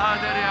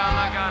 Shigarabahadari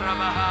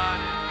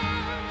alagarabahari.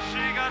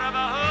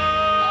 Shigarabahadari.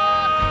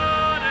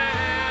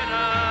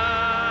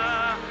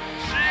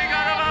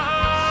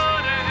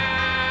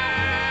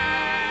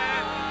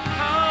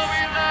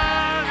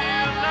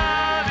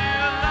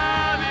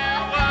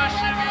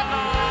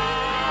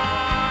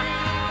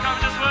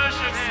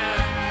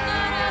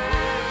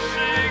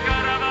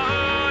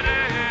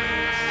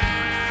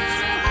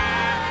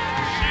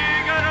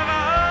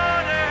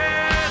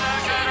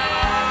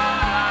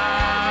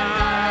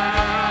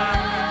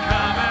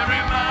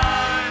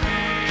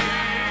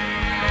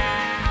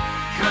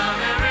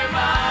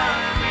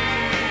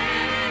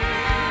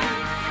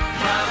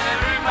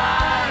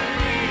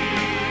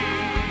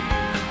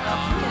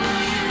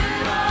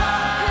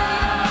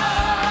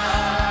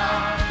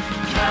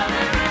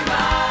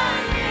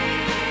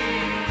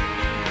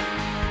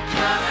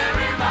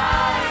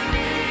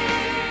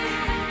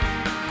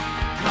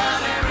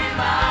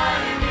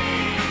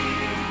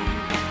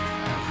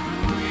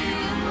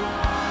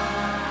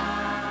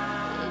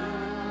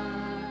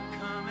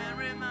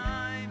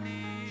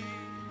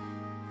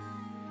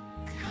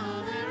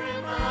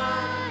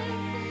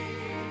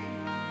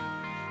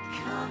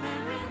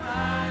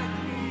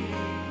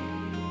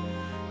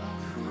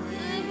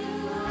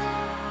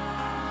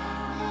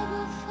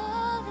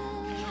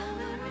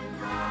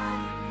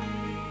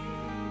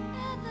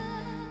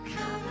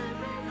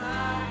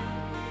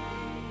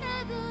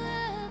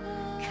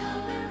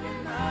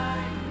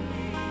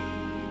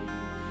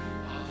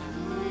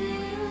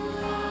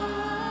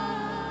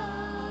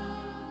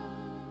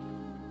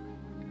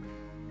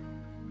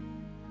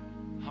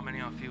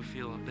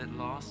 Feel a bit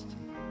lost.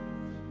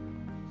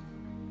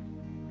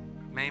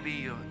 Maybe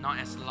you're not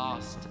as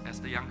lost as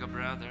the younger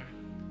brother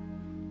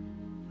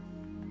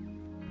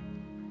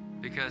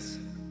because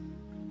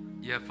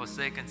you have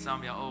forsaken some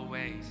of your old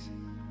ways.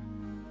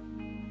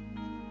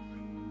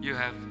 You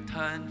have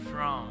turned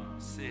from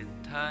sin,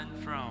 turned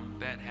from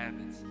bad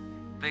habits,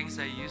 things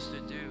that you used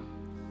to do,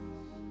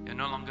 you're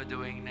no longer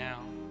doing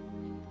now.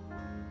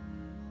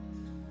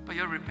 But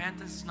your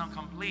repentance is not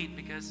complete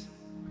because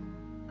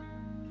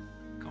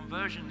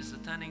conversion is a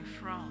turning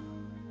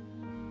from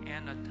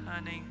and a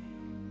turning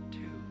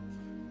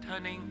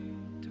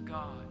to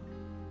God,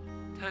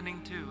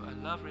 turning to a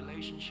love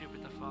relationship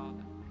with the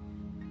Father.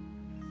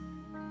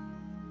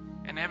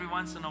 And every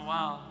once in a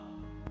while,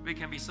 we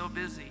can be so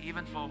busy,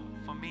 even for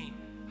me,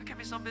 I can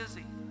be so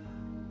busy,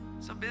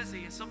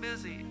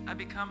 I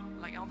become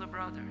like elder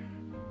brother.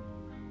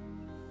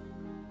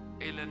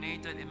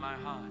 alienated in my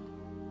heart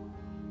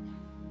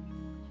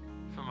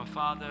from a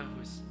Father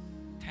who's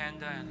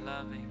tender and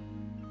loving,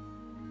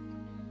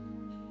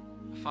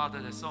 a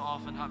Father that's so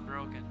often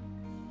heartbroken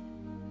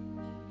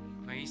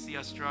when He sees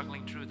us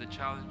struggling through the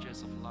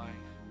challenges of life.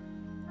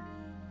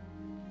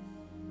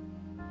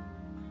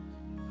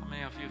 How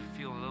many of you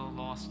feel a little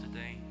lost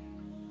today?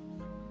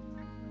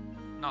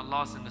 Not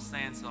lost in the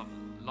sense of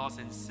lost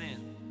in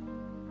sin,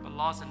 but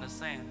lost in the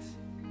sense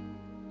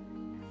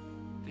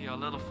that you're a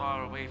little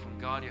far away from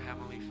God, your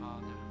Heavenly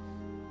Father.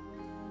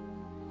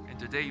 And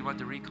today you want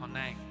to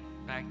reconnect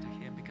back to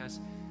Him because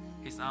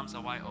His arms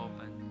are wide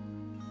open.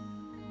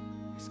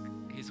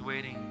 He's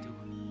waiting to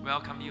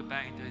welcome you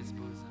back into His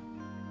bosom.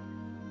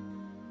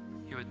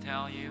 He will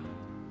tell you,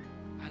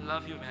 I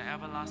love you with an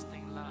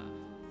everlasting love.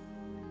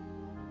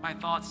 My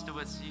thoughts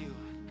towards you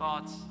are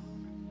thoughts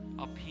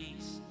of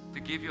peace, to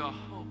give you a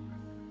hope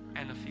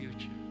and a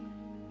future.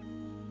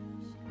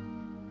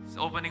 He's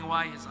opening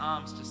wide His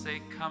arms to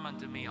say, come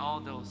unto me,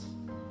 all those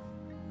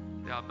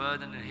that are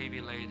burdened and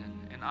heavy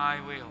laden, and I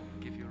will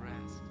give you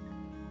rest.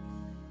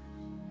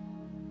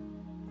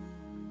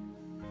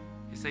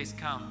 He says,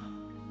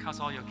 come,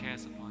 cast all your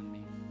cares upon me,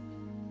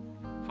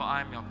 for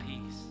I am your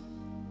peace.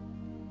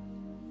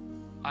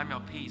 I'm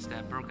your peace that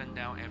has broken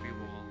down every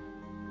wall.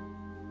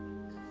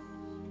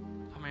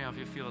 How many of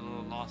you feel a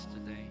little lost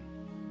today?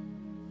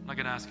 I'm not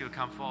going to ask you to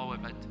come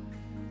forward, but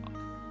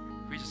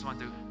we just want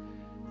to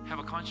have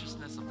a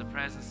consciousness of the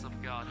presence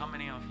of God. How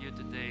many of you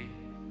today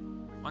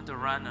want to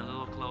run a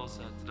little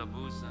closer to the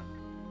bosom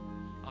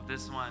of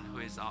this one who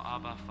is our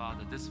Abba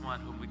Father, this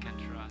one whom we can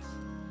trust,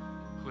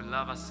 who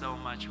loves us so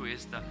much, who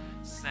is the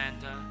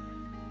center,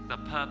 the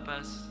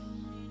purpose,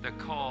 the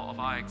core of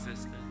our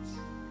existence?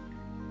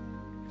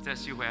 If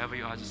that's you, wherever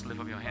you are, just lift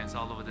up your hands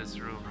all over this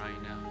room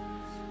right now.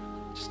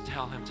 Just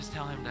tell him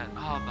that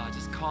Abba,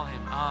 just call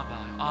him Abba,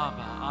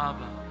 Abba,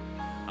 Abba,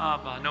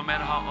 Abba. No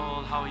matter how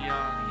old, how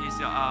young, he's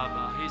your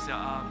Abba, he's your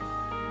Abba.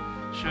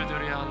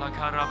 Shudriya la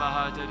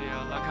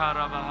karabahadriya la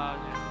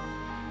karabahadriya.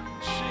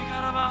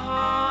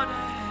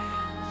 Shikarabahode.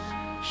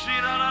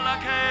 Shira la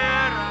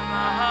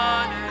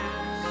kerabahade.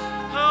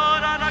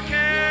 Hoda la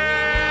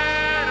kerabahode.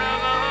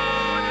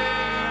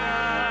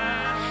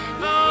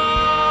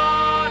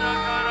 Hoda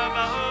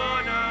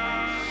karabahoda.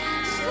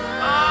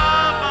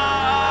 Abba,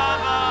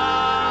 Abba,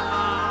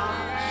 Abba.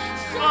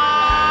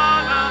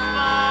 Father,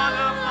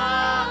 Father,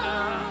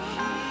 Father.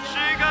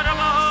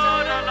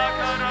 Shikarabahoda la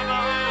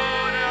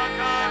karabahoda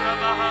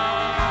karabaha.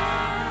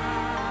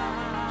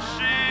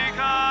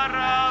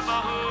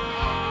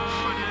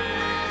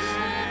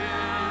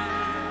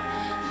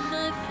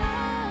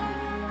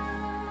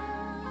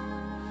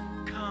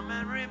 Come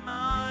and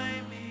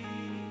remind me.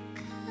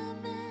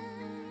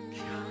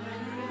 Come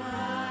and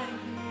remind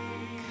me.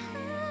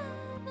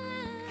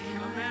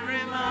 Come and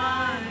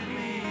remind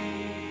me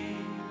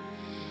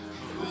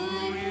who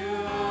you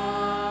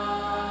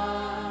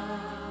are.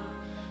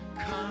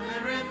 Come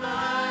and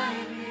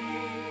remind me.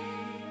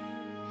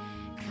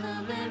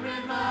 Come and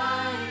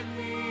remind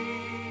me.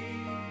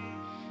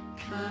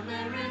 Come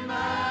and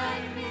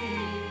remind me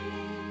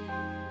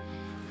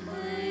who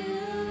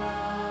you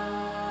are.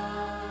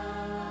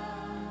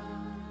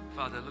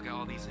 Father, look at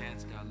all these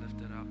hands that are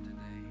lifted up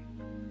today.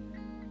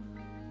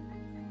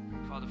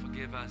 Father,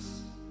 forgive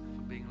us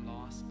for being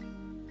lost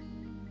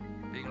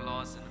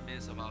in the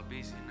midst of our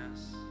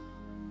busyness,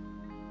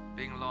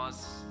 being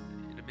lost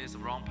in the midst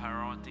of wrong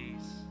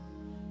priorities,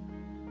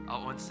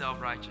 our own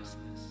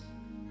self-righteousness.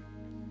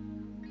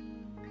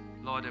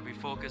 Lord, that we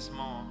focus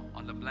more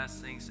on the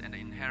blessings and the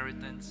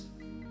inheritance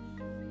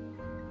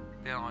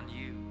than on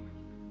you.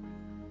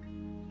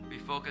 We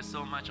focus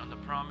so much on the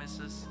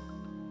promises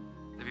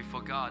that we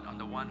forgot on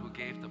the one who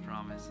gave the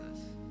promises.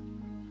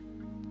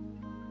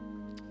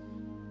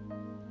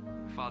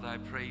 Father, I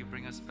pray you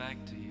bring us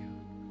back to you.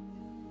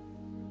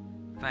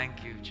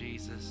 Thank you,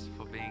 Jesus,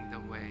 for being the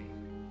way.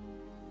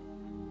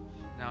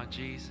 Now,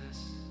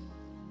 Jesus,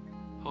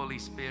 Holy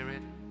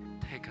Spirit,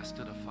 take us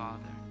to the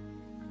Father,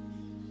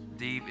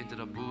 deep into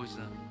the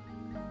bosom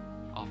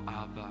of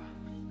Abba.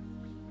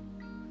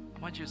 I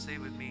want you to say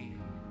with me,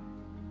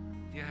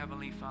 dear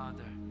Heavenly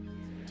Father,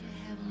 Dear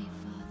Heavenly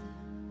Father,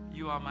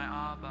 you are my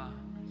Abba,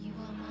 you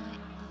are my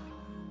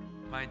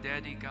Abba, my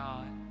Daddy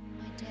God.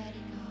 my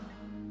Daddy God.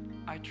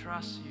 I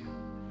trust you.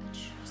 I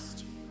trust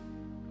you.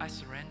 I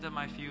surrender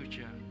my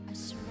future I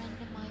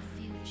surrender my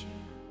future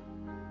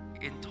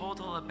in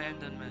total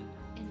abandonment.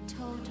 in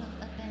total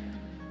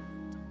abandonment.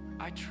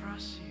 I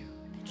trust you.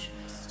 I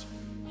trust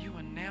you. You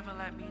will never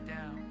let me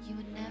down You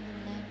would never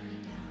let me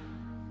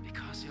down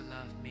because you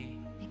love me.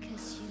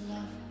 because you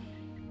love me.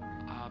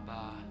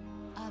 Abba,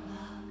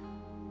 Abba,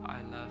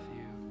 I love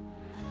you.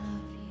 I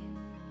love you.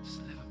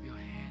 Just lift up your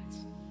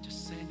hands.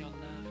 Just send your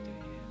love to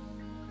Him.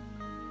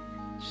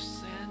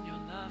 Just send your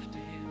love to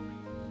Him.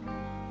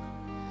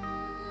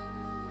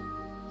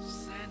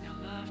 Send your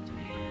love to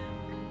Him.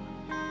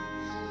 I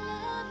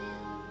love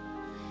you.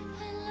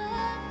 I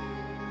love you.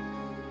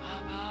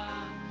 Abba,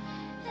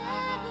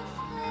 Abba,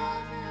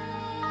 Father,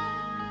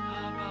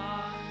 Abba,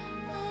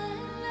 I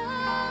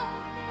love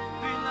you.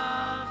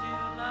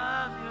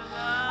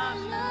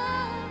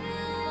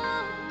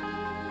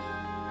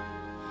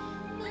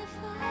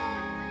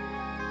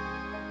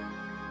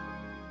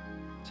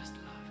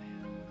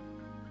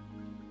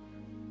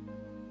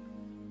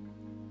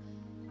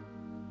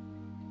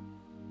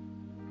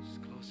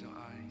 Close your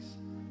eyes.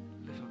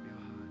 Lift up your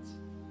hearts.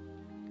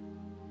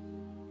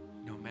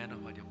 No matter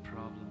what your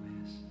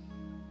problem is,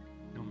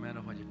 no matter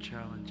what your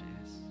challenge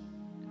is,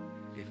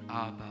 if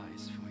Abba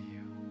is for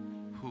you,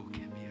 who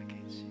can be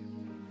against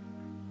you?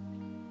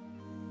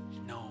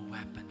 No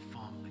weapon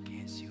formed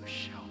against you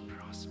shall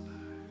prosper.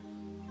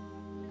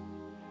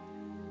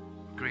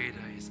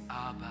 Greater is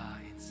Abba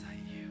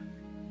inside you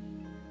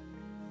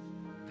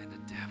than the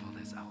devil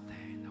that's out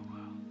there in the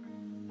world.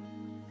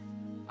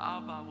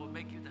 Abba will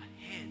make you the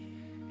head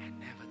and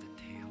never the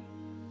tail.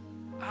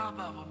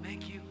 Abba will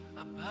make you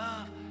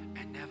above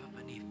and never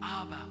beneath.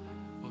 Abba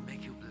will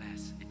make you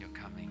blessed in your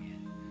coming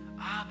in.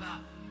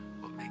 Abba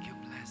will make you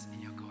blessed in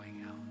your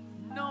going out.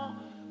 No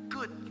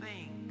good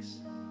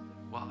things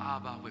will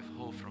Abba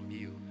withhold from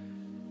you,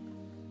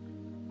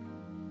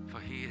 for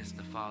He is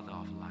the Father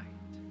of light.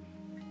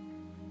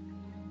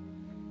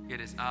 It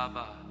is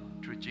Abba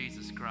through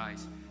Jesus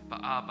Christ,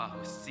 but Abba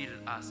who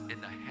seated us in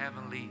the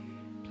heavenly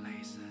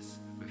places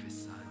with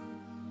His Son.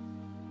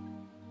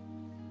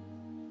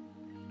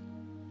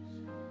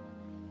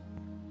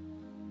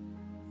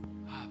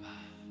 Abba.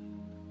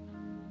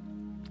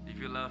 If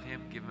you love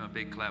Him, give Him a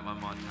big clap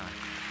one more time.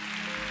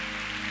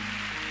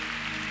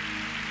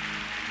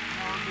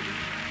 Oh, give Him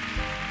praise.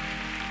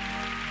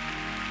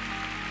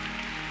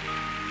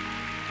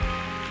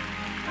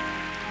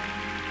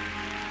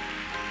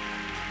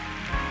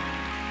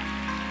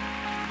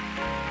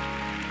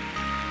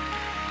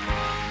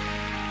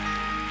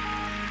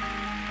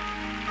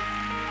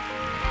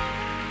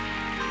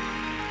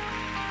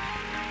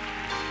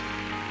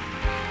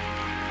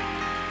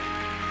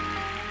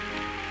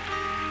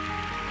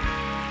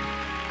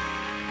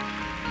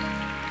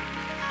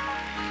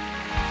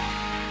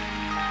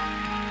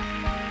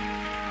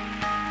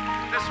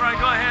 That's right,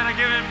 go ahead and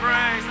give Him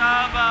praise.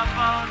 Abba,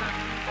 Father.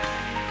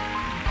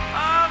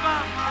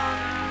 Abba,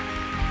 Father.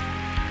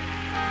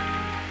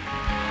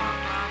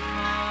 Abba,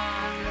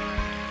 Father.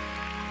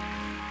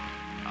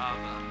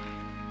 Abba.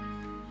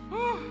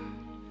 Whew.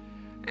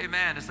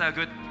 Amen. Is that a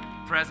good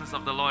presence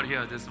of the Lord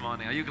here this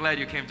morning? Are you glad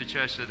you came to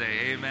church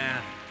today?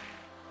 Amen.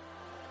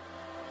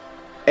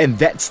 And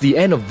that's the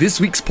end of this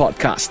week's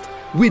podcast.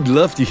 We'd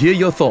love to hear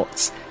your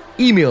thoughts.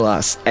 Email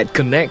us at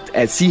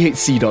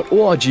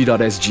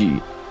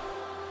connect@chc.org.sg